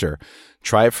faster.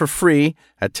 Try it for free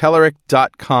at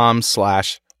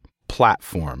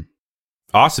telerik.com/platform.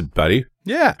 Awesome, buddy.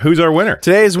 Yeah. Who's our winner?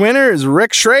 Today's winner is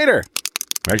Rick Schrader.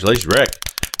 Congratulations, Rick.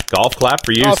 Golf clap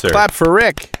for you, Golf sir. Golf clap for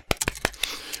Rick.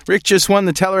 Rick just won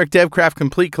the Telerik DevCraft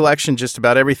Complete Collection, just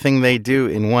about everything they do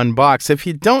in one box. If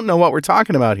you don't know what we're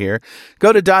talking about here,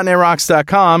 go to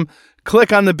 .NETRocks.com,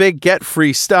 click on the big Get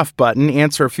Free Stuff button,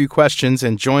 answer a few questions,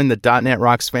 and join the .NET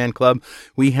Rocks fan club.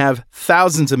 We have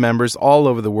thousands of members all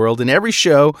over the world. In every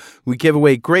show, we give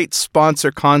away great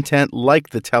sponsor content like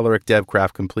the Telerik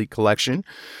DevCraft Complete Collection.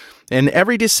 And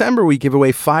every December, we give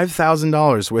away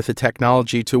 $5,000 worth of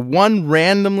technology to one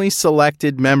randomly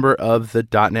selected member of the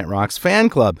 .NET Rocks fan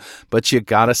club. But you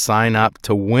got to sign up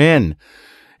to win.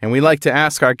 And we like to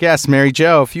ask our guest, Mary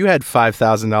Jo, if you had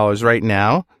 $5,000 right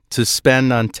now to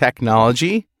spend on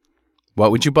technology,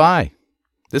 What would you buy?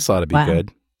 This ought to be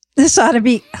good. This ought to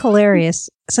be hilarious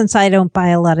since I don't buy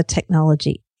a lot of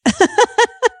technology.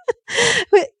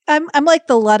 I'm like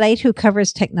the Luddite who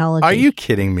covers technology. Are you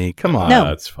kidding me? Come on. No.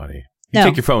 That's funny. You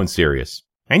take your phone serious.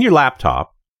 And your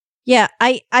laptop. Yeah,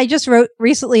 I just wrote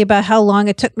recently about how long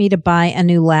it took me to buy a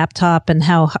new laptop and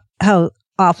how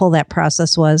awful that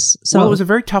process was. So well, it was a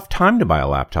very tough time to buy a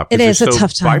laptop. It is a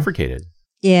tough time. Bifurcated.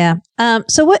 Yeah.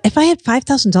 So what if I had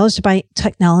 $5,000 to buy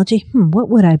technology? What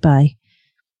would I buy?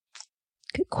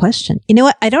 Good question. You know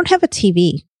what? I don't have a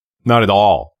TV. Not at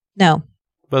all. No.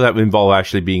 Well, that would involve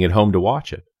actually being at home to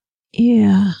watch it.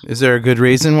 Yeah. Is there a good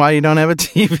reason why you don't have a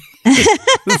TV?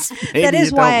 That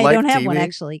is why I don't have one,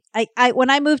 actually. I when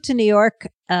I moved to New York,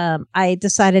 I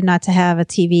decided not to have a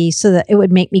TV so that it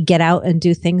would make me get out and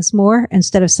do things more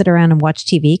instead of sit around and watch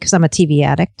TV because I'm a TV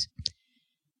addict.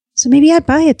 So maybe I'd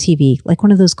buy a TV, like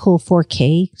one of those cool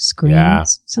 4K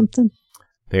screens, something.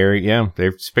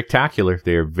 They're spectacular.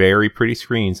 They're very pretty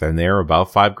screens, and they're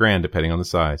about $5,000 depending on the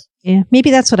size. Yeah,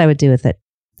 maybe that's what I would do with it.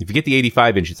 If you get the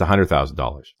 85-inch, it's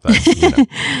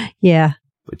 $100,000. Yeah.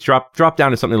 But drop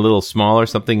down to something a little smaller,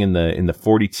 something in the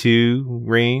 42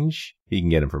 range. You can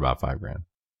get them for about $5,000.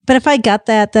 But if I got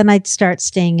that, then I'd start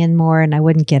staying in more, and I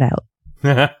wouldn't get out.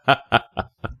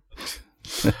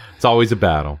 It's always a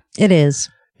battle. It is.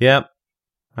 Yep,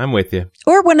 I'm with you.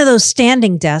 Or one of those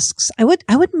standing desks. I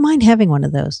wouldn't mind having one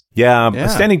of those. Yeah, a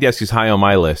standing desk is high on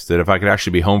my list. That if I could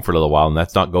actually be home for a little while, and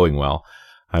that's not going well,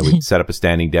 I would set up a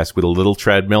standing desk with a little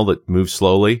treadmill that moves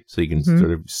slowly so you can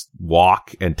sort of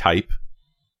walk and type.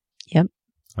 Yep.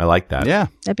 I like that. Yeah.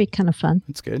 That'd be kind of fun.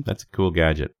 That's good. That's a cool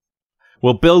gadget.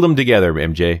 We'll build them together,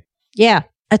 MJ. Yeah.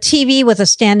 A TV with a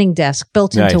standing desk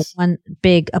built into one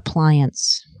big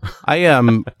appliance. I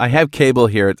have cable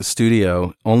here at the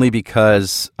studio only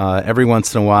because every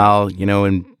once in a while,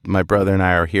 when my brother and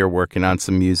I are here working on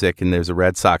some music and there's a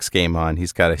Red Sox game on,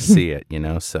 he's got to see it,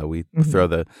 so we throw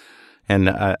the... And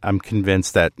I'm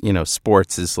convinced that,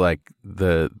 sports is like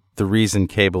the reason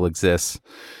cable exists.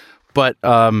 But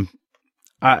I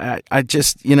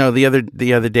just,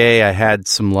 the other day I had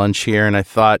some lunch here and I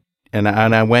thought, and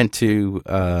I went to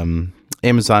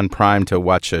Amazon Prime to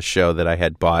watch a show that I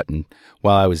had bought and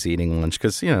while I was eating lunch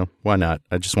because, why not?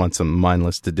 I just want something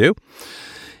mindless to do.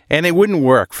 And it wouldn't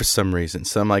work for some reason.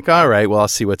 So I'm like, all right, well, I'll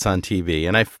see what's on TV.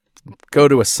 And I go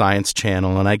to a science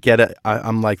channel and I get it.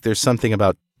 I'm like, there's something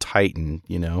about Titan,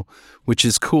 which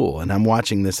is cool. And I'm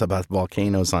watching this about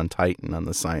volcanoes on Titan on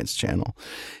the Science Channel.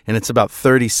 And it's about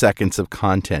 30 seconds of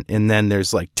content. And then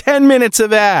there's like 10 minutes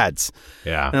of ads.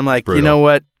 Yeah. And I'm like, brutal. You know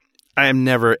what? I am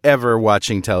never, ever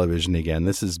watching television again.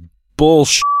 This is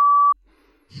bullshit.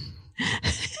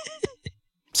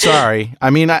 Sorry. I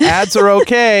mean, ads are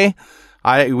okay.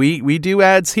 We do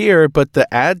ads here, but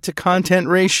the ad to content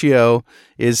ratio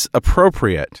is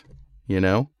appropriate,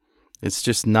 It's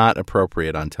just not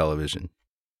appropriate on television.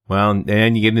 Well,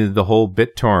 and you get into the whole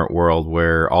BitTorrent world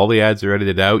where all the ads are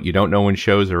edited out. You don't know when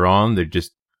shows are on. They're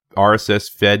just RSS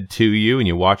fed to you, and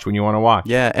you watch when you want to watch.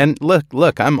 Yeah, and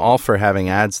look, I'm all for having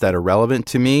ads that are relevant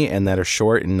to me and that are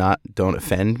short and don't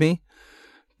offend me.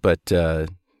 But,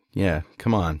 yeah,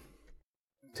 come on.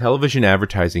 Television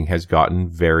advertising has gotten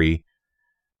very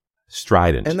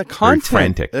strident. And very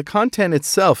frantic. The content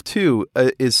itself, too,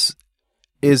 is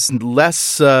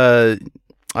less,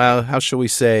 how shall we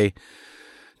say,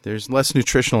 there's less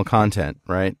nutritional content,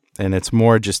 right? And it's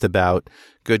more just about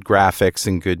good graphics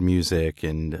and good music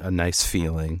and a nice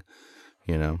feeling,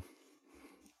 I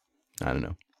don't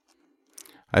know.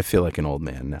 I feel like an old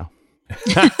man now.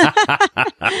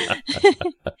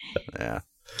 Yeah.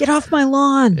 Get off my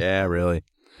lawn. Yeah, really.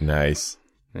 Nice.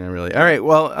 Yeah, really. All right.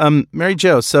 Well, Mary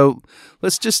Jo, so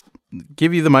let's just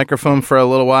give you the microphone for a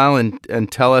little while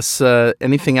and tell us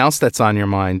anything else that's on your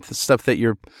mind, the stuff that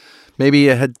you're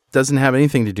maybe doesn't have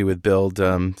anything to do with Build,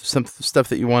 some stuff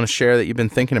that you want to share that you've been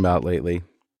thinking about lately.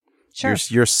 Sure.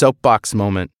 Your soapbox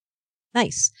moment.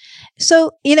 Nice.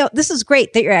 So, this is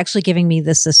great that you're actually giving me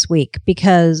this week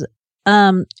because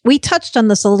we touched on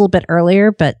this a little bit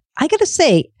earlier, but I got to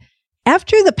say,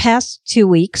 after the past 2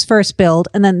 weeks, first Build,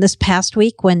 and then this past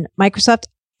week when Microsoft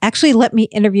actually let me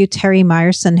interview Terry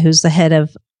Myerson, who's the head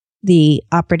of the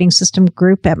operating system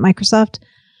group at Microsoft,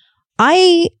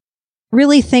 I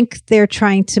really think they're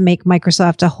trying to make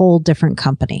Microsoft a whole different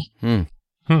company. Right.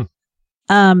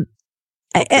 And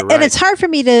it's hard for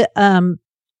me to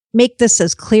make this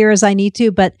as clear as I need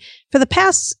to, but for the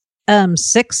past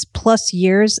 6+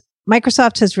 years,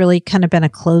 Microsoft has really kind of been a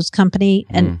closed company.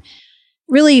 And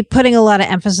really putting a lot of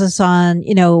emphasis on,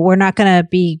 we're not going to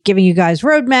be giving you guys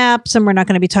roadmaps, and we're not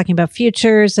going to be talking about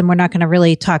futures, and we're not going to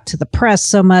really talk to the press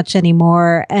so much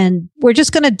anymore. And we're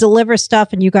just going to deliver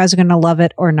stuff, and you guys are going to love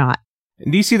it or not.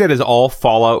 And do you see that as all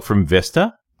fallout from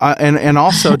Vista? And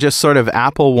also just sort of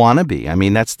Apple wannabe. I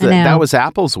mean, that was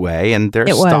Apple's way, and their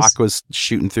stock was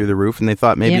shooting through the roof, and they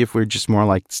thought maybe if we're just more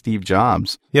like Steve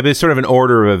Jobs. Yeah, but it's sort of an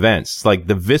order of events. Like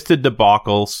the Vista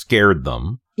debacle scared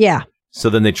them. Yeah. So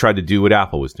then they tried to do what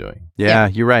Apple was doing. Yeah,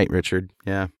 you're right, Richard.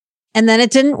 Yeah. And then it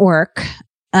didn't work.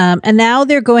 And now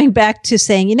they're going back to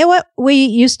saying, you know what we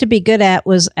used to be good at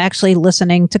was actually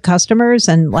listening to customers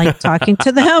and like talking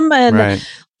to them and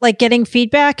like getting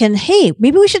feedback. And hey,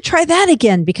 maybe we should try that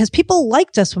again because people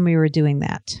liked us when we were doing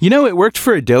that. It worked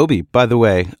for Adobe, by the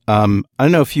way. I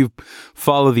don't know if you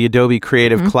follow the Adobe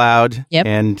Creative Cloud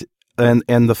and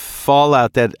the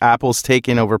fallout that Apple's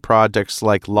taken over projects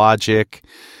like Logic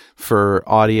for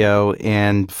audio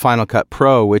and Final Cut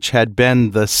Pro, which had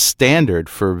been the standard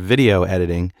for video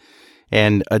editing.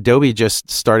 And Adobe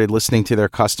just started listening to their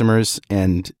customers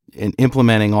and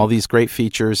implementing all these great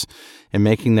features and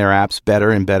making their apps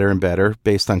better and better and better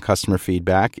based on customer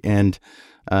feedback. And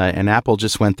Apple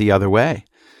just went the other way.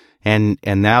 And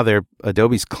now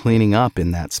Adobe's cleaning up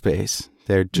in that space.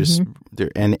 They're just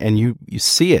and you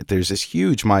see it. There's this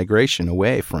huge migration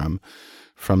away from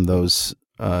those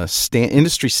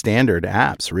industry standard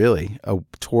apps, really,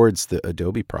 towards the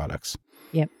Adobe products.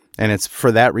 Yep. And it's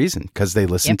for that reason, because they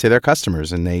listen to their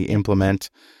customers and they implement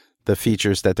the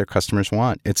features that their customers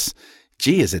want.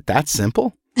 Is it that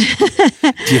simple? Do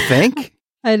you think?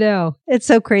 I know. It's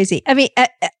so crazy. I mean,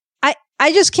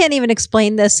 I just can't even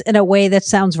explain this in a way that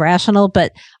sounds rational,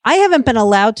 but I haven't been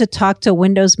allowed to talk to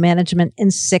Windows management in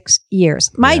 6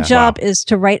 years. My job is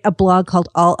to write a blog called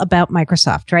All About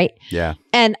Microsoft, right? Yeah.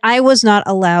 And I was not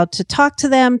allowed to talk to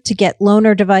them, to get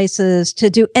loaner devices,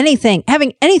 to do anything,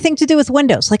 having anything to do with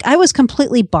Windows. Like I was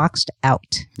completely boxed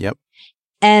out. Yep.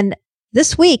 And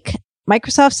this week,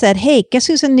 Microsoft said, hey, guess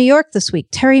who's in New York this week?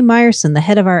 Terry Myerson, the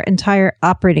head of our entire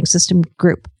operating system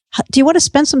group. Do you want to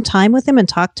spend some time with him and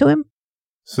talk to him?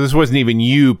 So this wasn't even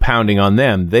you pounding on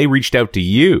them. They reached out to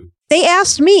you. They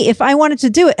asked me if I wanted to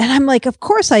do it. And I'm like, of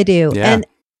course I do. Yeah. And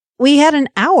we had an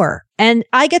hour and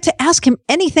I get to ask him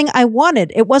anything I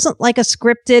wanted. It wasn't like a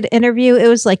scripted interview. It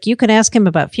was like, you can ask him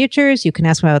about futures. You can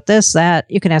ask him about this, that.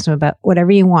 You can ask him about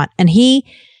whatever you want. And he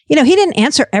didn't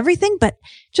answer everything, but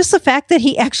just the fact that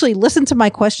he actually listened to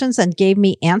my questions and gave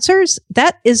me answers,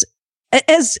 that is,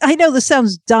 as I know this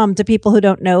sounds dumb to people who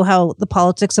don't know how the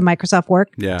politics of Microsoft work.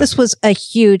 Yeah. This was a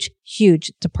huge,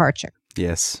 huge departure.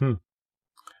 Yes.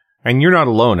 And you're not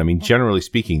alone. I mean, generally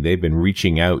speaking, they've been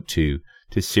reaching out to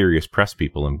serious press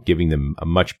people and giving them a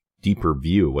much deeper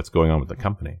view of what's going on with the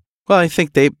company. Well, I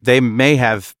think they may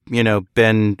have,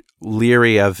 been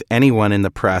leery of anyone in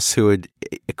the press who would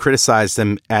criticize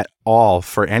them at all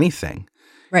for anything.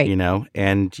 Right.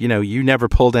 And you never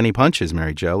pulled any punches,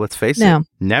 Mary Jo. Let's face it.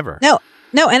 Never. No.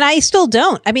 And I still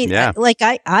don't. I mean,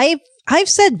 I've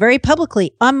said very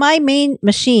publicly on my main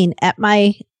machine at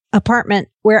my apartment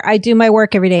where I do my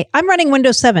work every day, I'm running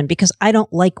Windows 7 because I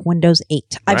don't like Windows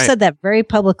 8. I've said that very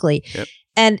publicly. Yep.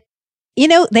 And he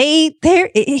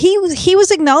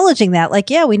was acknowledging that, like,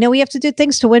 yeah, we know we have to do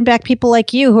things to win back people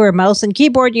like you who are mouse and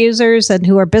keyboard users and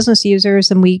who are business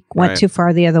users, and we went too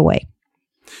far the other way.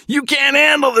 You can't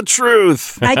handle the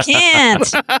truth. I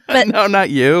can't. But no, not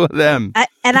you, them.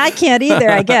 And I can't either,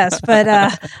 I guess. But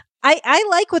I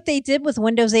like what they did with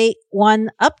Windows 8.1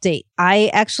 update.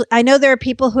 I know there are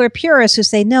people who are purists who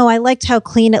say, no, I liked how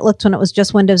clean it looked when it was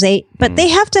just Windows 8. But they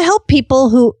have to help people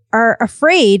who are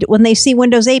afraid when they see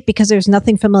Windows 8 because there's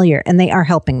nothing familiar, and they are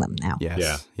helping them now.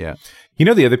 Yes. Yeah.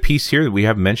 The other piece here that we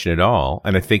haven't mentioned at all,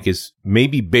 and I think is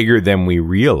maybe bigger than we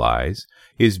realize,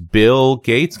 is Bill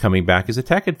Gates coming back as a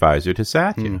tech advisor to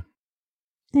Satya.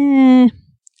 You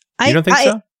don't think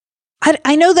so?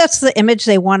 I know that's the image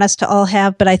they want us to all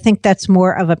have, but I think that's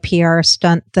more of a PR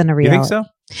stunt than a reality. You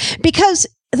think so? Because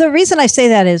the reason I say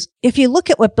that is if you look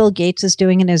at what Bill Gates is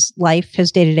doing in his life,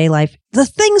 his day-to-day life, the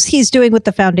things he's doing with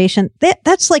the foundation,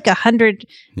 that's like 100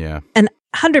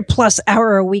 plus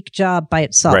hour a week job by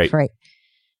itself, right?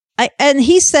 And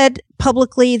he said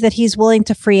publicly that he's willing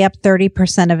to free up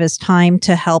 30% of his time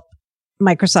to help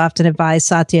Microsoft and advise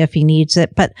Satya if he needs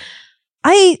it. But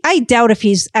I doubt if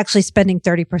he's actually spending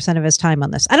 30% of his time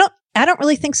on this. I don't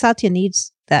really think Satya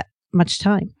needs that much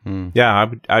time.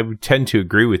 Yeah, I would tend to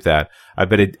agree with that.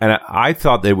 I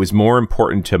thought that it was more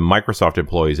important to Microsoft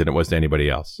employees than it was to anybody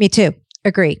else. Me too.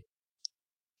 Agree.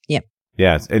 Yep.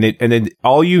 Yes, and then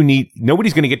all you need,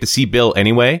 nobody's going to get to see Bill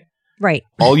anyway. Right.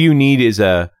 All you need is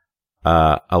a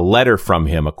letter from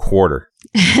him a quarter.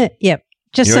 Yep.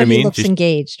 Just You know so what I he mean? looks Just-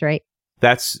 engaged, right?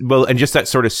 And just that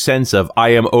sort of sense of I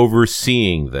am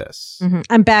overseeing this. Mm-hmm.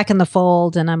 I'm back in the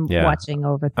fold and I'm watching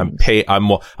over things. I'm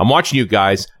watching you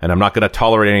guys, and I'm not going to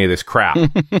tolerate any of this crap.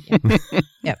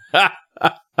 Yep.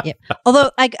 Yep.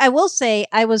 Although I will say,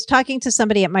 I was talking to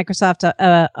somebody at Microsoft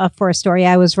for a story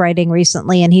I was writing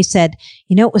recently, and he said,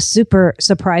 it was super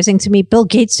surprising to me. Bill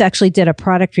Gates actually did a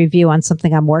product review on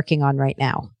something I'm working on right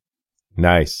now.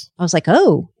 Nice. I was like,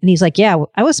 oh, and he's like, yeah,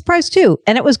 I was surprised too.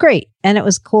 And it was great. And it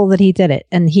was cool that he did it.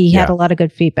 And he had a lot of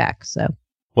good feedback. So,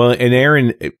 well, and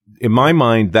Aaron, in my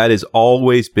mind, that has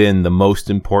always been the most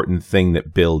important thing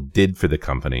that Bill did for the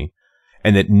company,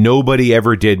 and that nobody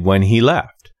ever did when he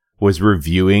left, was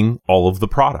reviewing all of the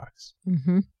products.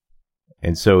 Mm-hmm.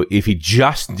 And so if he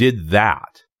just did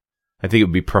that, I think it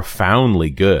would be profoundly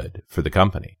good for the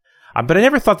company. But I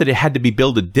never thought that it had to be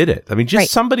Bill that did it. I mean,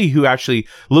 just somebody who actually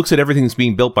looks at everything that's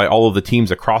being built by all of the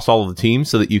teams across all of the teams,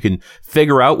 so that you can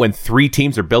figure out when 3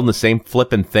 teams are building the same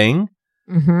flipping thing.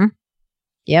 Mm-hmm.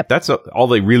 Yep. That's all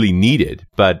they really needed.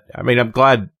 But I mean, I'm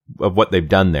glad of what they've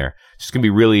done there. It's just going to be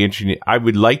really interesting. I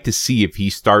would like to see if he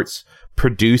starts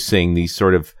producing these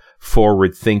sort of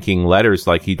forward-thinking letters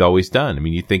like he'd always done. I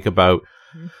mean, you think about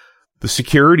the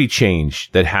security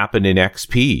change that happened in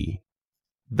XP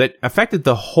that affected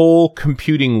the whole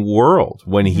computing world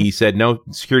when he said, no,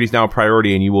 security is now a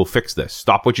priority and you will fix this.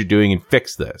 Stop what you're doing and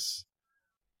fix this.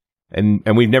 And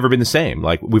we've never been the same.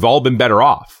 Like, we've all been better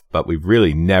off, but we've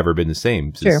really never been the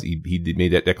same since he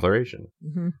made that declaration.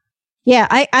 Mm-hmm. Yeah,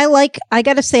 I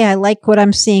got to say, I like what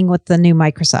I'm seeing with the new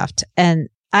Microsoft. And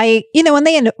when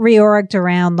they reorged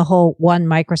around the whole one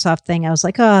Microsoft thing, I was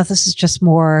like, oh, this is just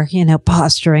more,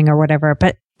 posturing or whatever.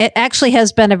 But it actually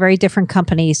has been a very different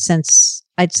company since,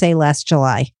 I'd say, last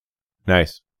July.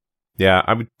 Nice. Yeah,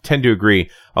 I would tend to agree.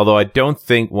 Although I don't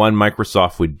think one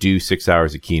Microsoft would do 6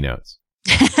 hours of keynotes.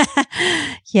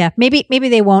 Yeah, maybe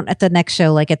they won't at the next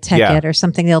show, like at TechEd or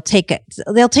something. They'll take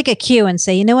a cue and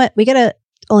say, you know what, we got to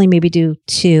only maybe do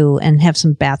 2 and have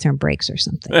some bathroom breaks or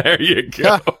something. There you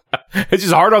go. It's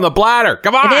just hard on the bladder.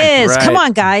 Come on. It is. Right. Come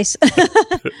on, guys.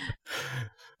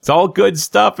 It's all good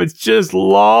stuff. It's just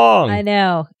long. I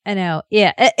know.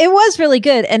 Yeah, it was really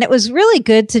good. And it was really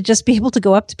good to just be able to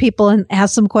go up to people and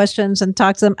ask some questions and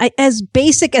talk to them. As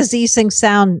basic as these things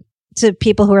sound to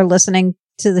people who are listening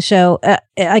to the show,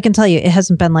 I can tell you it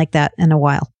hasn't been like that in a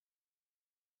while.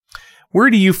 Where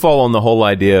do you fall on the whole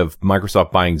idea of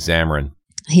Microsoft buying Xamarin?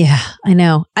 Yeah, I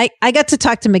know. I got to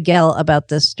talk to Miguel about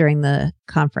this during the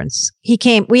conference.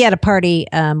 We had a party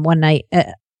one night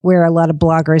where a lot of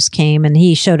bloggers came, and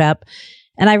he showed up,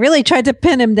 and I really tried to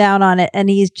pin him down on it. And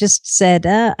he just said,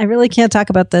 I really can't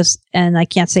talk about this, and I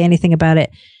can't say anything about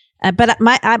it. But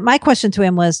my question to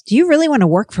him was, do you really want to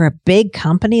work for a big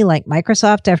company like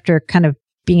Microsoft after kind of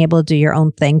being able to do your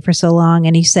own thing for so long?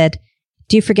 And he said,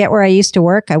 do you forget where I used to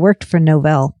work? I worked for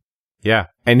Novell. Yeah.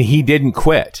 And he didn't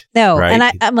quit. No. Right? And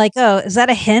I'm like, oh, is that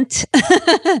a hint?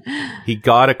 He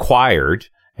got acquired,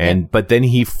 but then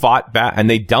he fought back, and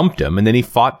they dumped him, and then he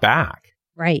fought back.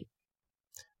 Right.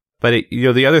 But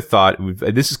the other thought,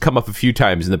 this has come up a few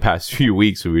times in the past few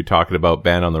weeks when we were talking about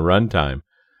ban on the runtime.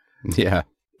 Yeah.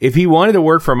 If he wanted to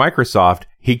work for Microsoft,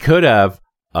 he could have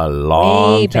a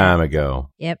long time ago.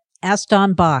 Yep. Ask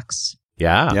Don Box.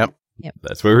 Yeah. Yep.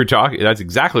 That's what we were talking. That's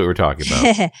exactly what we're talking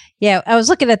about. Yeah. I was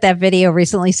looking at that video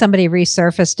recently. Somebody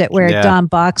resurfaced it where Don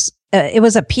Box, it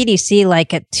was a PDC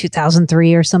like at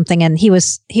 2003 or something. And he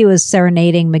was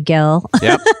serenading Miguel.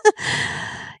 Yep.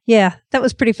 Yeah. That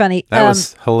was pretty funny. That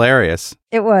was hilarious.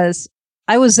 It was.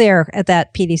 I was there at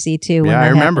that PDC too. Yeah, I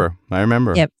remember.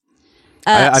 Yep.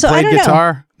 I played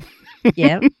guitar.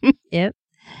 Yep.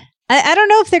 I don't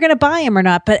know if they're going to buy him or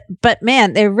not, but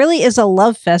man, there really is a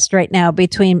love fest right now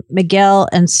between Miguel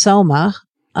and Soma.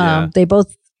 They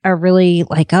both are really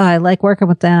like, I like working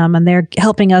with them, and they're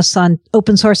helping us on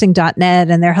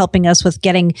opensourcing.net, and they're helping us with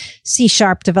getting C#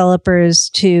 developers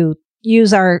to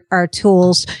use our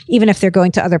tools, even if they're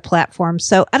going to other platforms.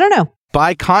 So I don't know.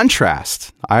 By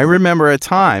contrast, I remember a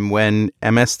time when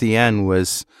MSDN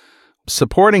was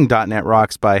supporting .NET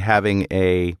Rocks by having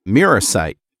a mirror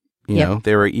site. You know,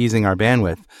 they were easing our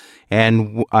bandwidth.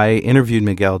 And I interviewed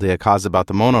Miguel de Icaza about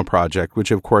the Mono project,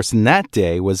 which, of course, in that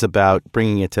day was about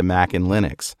bringing it to Mac and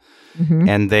Linux. Mm-hmm.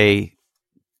 And they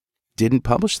didn't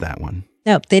publish that one.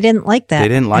 No, they didn't like that. They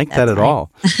didn't like that at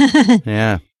all.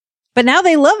 Yeah. But now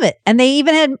they love it. And they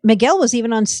even had, Miguel was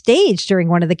even on stage during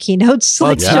one of the keynotes.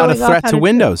 Well, it's not a threat to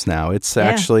Windows now. It's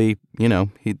actually,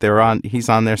 he's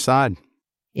on their side.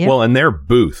 Yep. Well, and their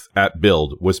booth at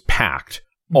Build was packed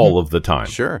all of the time.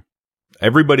 Sure.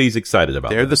 Everybody's excited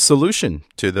about it. They're the solution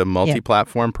to the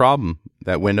multi-platform problem.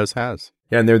 that Windows has.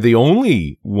 Yeah, and they're the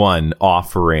only one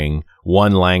offering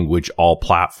one language, all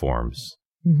platforms.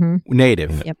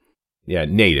 Native. Yep. Yeah,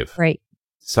 native. Right.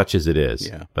 Such as it is.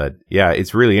 Yeah. But yeah,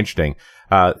 it's really interesting.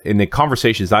 In the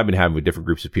conversations I've been having with different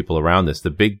groups of people around this,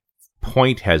 the big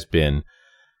point has been,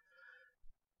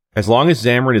 as long as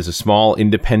Xamarin is a small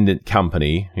independent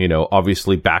company,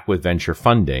 obviously backed with venture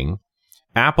funding,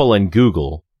 Apple and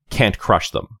Google can't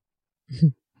crush them.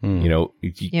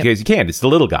 Because you can't. It's the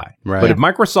little guy. Right. But if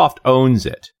Microsoft owns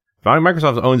it, if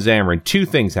Microsoft owns Xamarin, two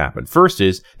things happen. First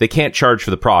is they can't charge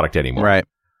for the product anymore. Right.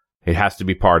 It has to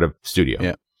be part of Studio.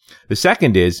 Yeah. The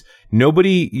second is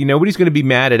nobody's going to be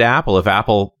mad at Apple if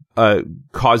Apple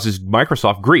causes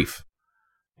Microsoft grief.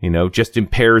 Just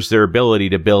impairs their ability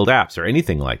to build apps or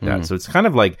anything like that. So it's kind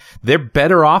of like they're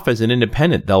better off as an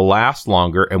independent. They'll last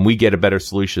longer, and we get a better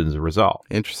solution as a result.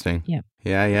 Interesting. Yeah.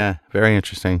 Yeah. Very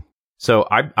interesting. So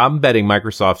I'm betting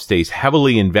Microsoft stays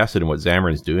heavily invested in what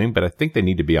Xamarin's doing, but I think they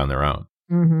need to be on their own.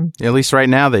 At least right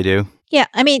now they do. Yeah.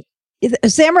 I mean,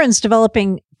 Xamarin's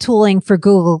developing tooling for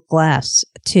Google Glass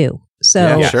too.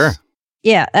 So Yeah, sure.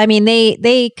 Yeah. I mean,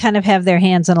 they kind of have their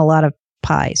hands on a lot of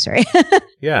pies, right?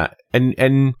 Yeah.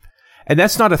 And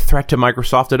that's not a threat to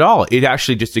Microsoft at all. It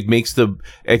actually it makes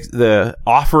the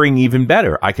offering even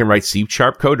better. I can write C#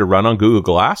 code to run on Google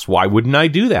Glass. Why wouldn't I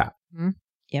do that?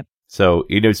 Yep. So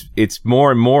it's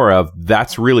more and more of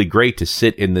that's really great to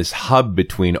sit in this hub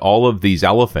between all of these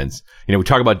elephants. We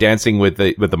talk about dancing with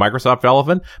the Microsoft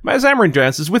elephant. My Xamarin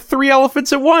dances with 3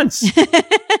 elephants at once.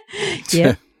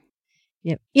 Yeah.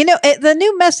 Yep. The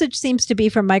new message seems to be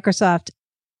from Microsoft.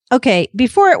 Okay,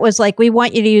 before it was like, we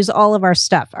want you to use all of our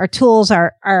stuff, our tools,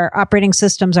 our operating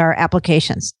systems, our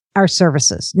applications, our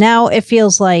services. Now it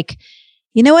feels like,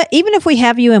 you know what? Even if we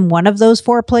have you in one of those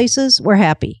 4 places, we're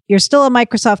happy. You're still a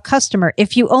Microsoft customer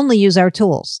if you only use our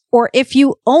tools, or if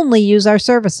you only use our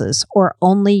services, or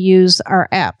only use our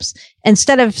apps.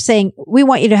 Instead of saying, we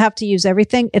want you to have to use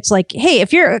everything, it's like, hey,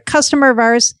 if you're a customer of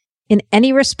ours in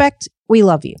any respect, we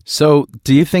love you. So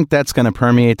do you think that's going to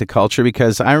permeate the culture?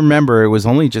 Because I remember it was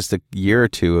only just a year or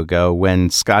two ago when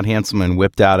Scott Hanselman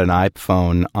whipped out an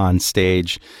iPhone on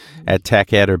stage at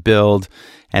Tech Ed or Build,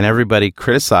 and everybody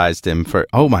criticized him for,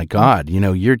 oh my God,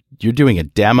 you're doing a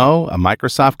demo, a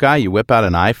Microsoft guy, you whip out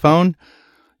an iPhone,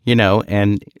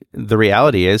 and the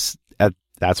reality is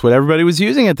that's what everybody was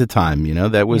using at the time,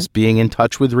 that was being in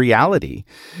touch with reality.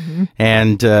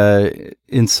 And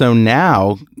so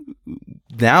now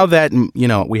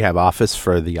that, we have Office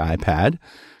for the iPad,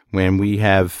 when we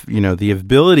have, the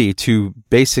ability to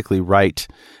basically write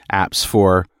apps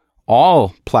for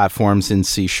all platforms in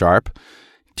C#,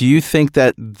 do you think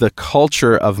that the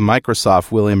culture of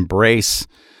Microsoft will embrace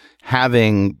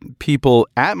having people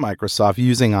at Microsoft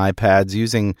using iPads,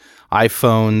 using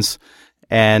iPhones,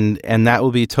 and that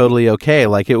will be totally okay?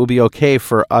 Like, it will be okay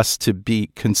for us to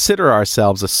consider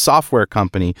ourselves a software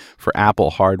company for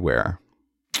Apple hardware.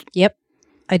 Yep.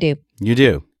 I do. You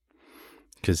do.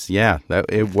 Because,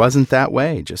 it wasn't that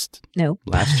way just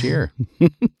last year.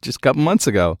 Just a couple months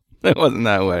ago. It wasn't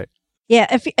that way.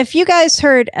 Yeah. If you guys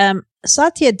heard,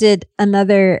 Satya did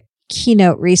another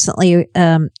keynote recently.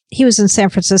 He was in San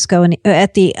Francisco and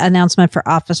at the announcement for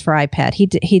Office for iPad.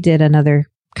 He did another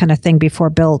kind of thing before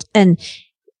Build. And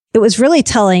it was really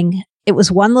telling. It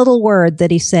was one little word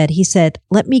that he said. He said,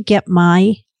 let me get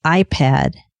my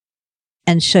iPad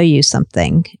and show you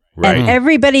something. Right. And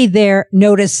everybody there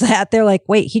noticed that. They're like,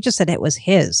 wait, he just said it was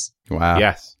his. Wow.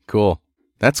 Yes. Cool.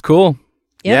 That's cool.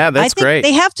 Yep. Yeah, that's I think great.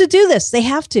 They have to do this. They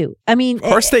have to. I mean, of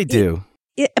course they do.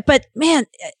 But man,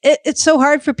 it's so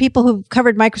hard for people who've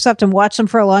covered Microsoft and watched them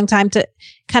for a long time to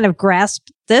kind of grasp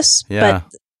this. Yeah.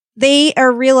 But they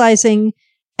are realizing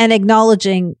and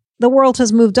acknowledging the world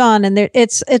has moved on, and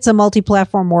it's a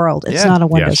multi-platform world. It's not a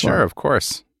Windows world. Sure, of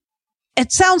course.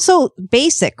 It sounds so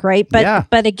basic, right?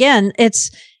 But again, it's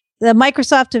the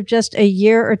Microsoft of just a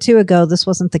year or two ago. This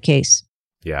wasn't the case.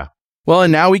 Yeah. Well,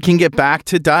 and now we can get back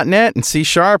to .NET and C#,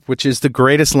 which is the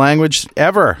greatest language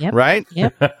ever, right?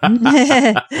 Yep.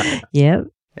 Yep.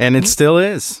 And it still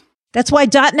is. That's why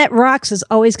 .NET Rocks is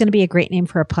always going to be a great name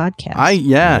for a podcast.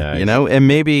 And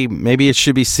maybe it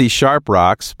should be C#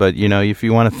 Rocks, but if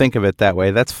you want to think of it that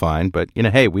way, that's fine. But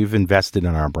hey, we've invested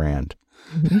in our brand.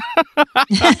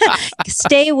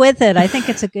 Stay with it. I think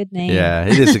it's a good name. Yeah,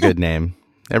 it is a good name.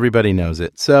 Everybody knows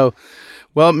it. So,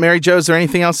 well, Mary Jo, is there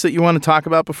anything else that you want to talk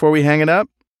about before we hang it up?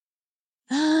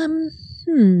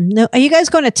 No. Are you guys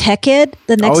going to Tech Ed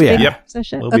the next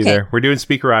session? We'll be there. We're doing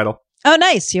Speaker Idol. Oh,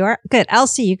 nice. You are? Good. I'll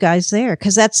see you guys there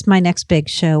because that's my next big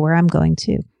show where I'm going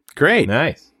to. Great.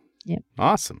 Nice. Yep.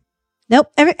 Awesome. Nope.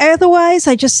 Otherwise,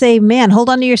 I just say, man, hold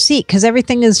on to your seat because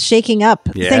everything is shaking up.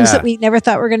 Yeah. Things that we never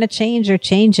thought were going to change are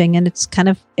changing. And it's kind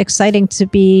of exciting to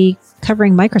be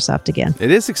covering Microsoft again. It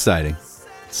is exciting.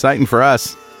 Exciting for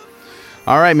us.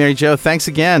 All right, Mary Jo, thanks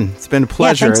again. It's been a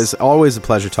pleasure. It's always a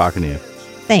pleasure talking to you.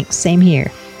 Thanks. Same here.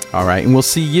 All right. And we'll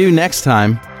see you next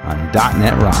time on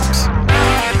 .NET Rocks.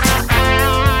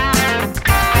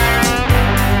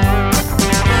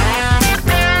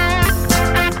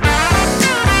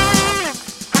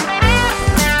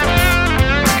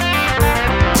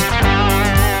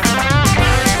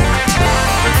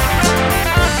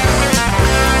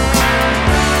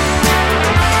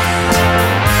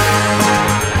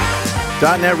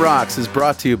 .NET Rocks is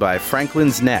brought to you by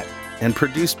Franklin's Net and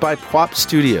produced by Pwop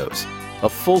Studios, a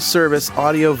full-service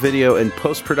audio, video, and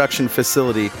post-production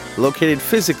facility located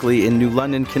physically in New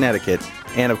London, Connecticut,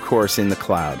 and of course in the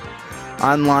cloud.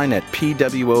 Online at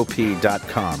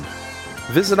pwop.com.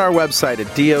 Visit our website at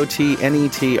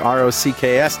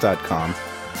dotnetrocks.com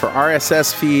for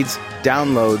RSS feeds,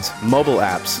 downloads, mobile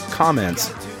apps,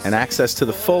 comments, and access to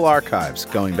the full archives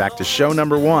going back to show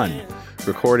number 1,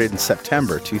 recorded in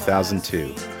September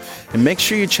 2002. And make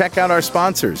sure you check out our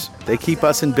sponsors. They keep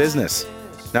us in business.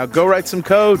 Now go write some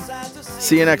code.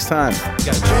 See you next time.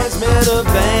 Got transmitter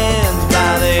banned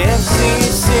by the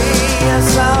FCC.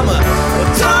 Yes, I'm a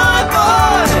type